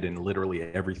embedded in literally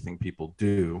everything people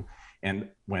do. And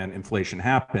when inflation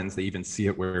happens, they even see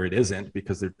it where it isn't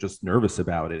because they're just nervous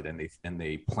about it, and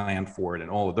they plan for it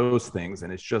and all of those things.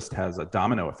 And it just has a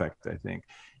domino effect, I think.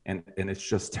 And it's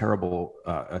just terrible.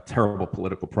 A terrible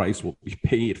political price will be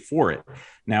paid for it.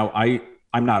 Now,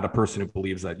 I'm not a person who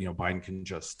believes that Biden can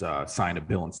just sign a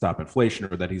bill and stop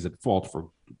inflation, or that he's at fault for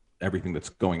everything that's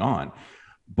going on.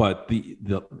 But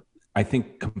I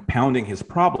think compounding his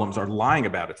problems are lying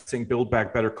about it, saying Build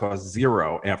Back Better costs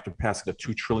zero after passing a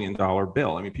 $2 trillion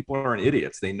bill. I mean, people aren't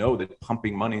idiots. They know that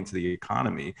pumping money into the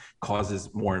economy causes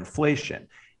more inflation.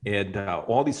 And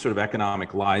all these sort of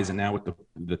economic lies, and now with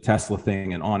the Tesla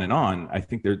thing and on, I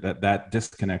think that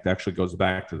disconnect actually goes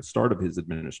back to the start of his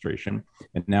administration.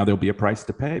 And now there'll be a price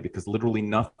to pay because literally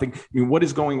nothing. I mean, what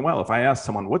is going well? If I ask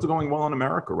someone what's going well in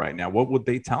America right now, what would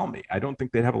they tell me? I don't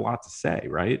think they'd have a lot to say,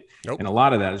 right? Nope. And a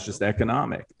lot of that is just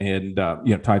economic and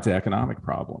tied to economic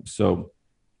problems. So,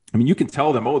 I mean, you can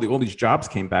tell them, all these jobs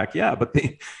came back. Yeah, but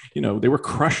they were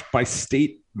crushed by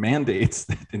state mandates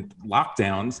and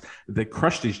lockdowns that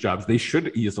crushed these jobs. They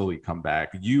should easily come back.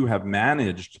 You have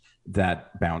managed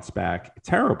that bounce back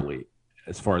terribly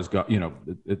as far as,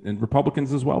 and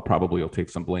Republicans as well probably will take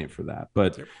some blame for that.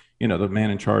 But, the man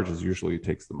in charge is usually who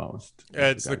takes the most.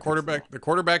 It's the quarterback. The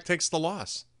quarterback takes the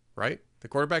loss, right? The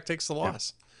quarterback takes the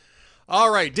loss. Yeah.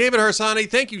 All right, David Harsanyi,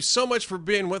 thank you so much for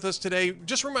being with us today.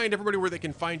 Just remind everybody where they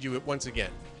can find you once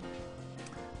again.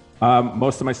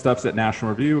 Most of my stuff's at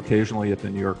National Review, occasionally at the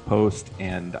New York Post,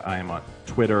 and I'm on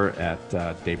Twitter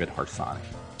at David Harsanyi.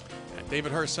 At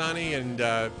David Harsanyi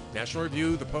and National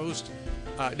Review, the Post,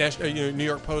 New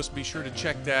York Post. Be sure to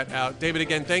check that out. David,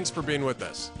 again, thanks for being with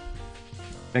us.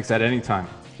 Thanks at any time.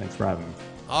 Thanks for having me.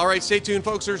 All right, stay tuned,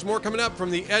 folks. There's more coming up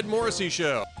from the Ed Morrissey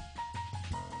Show.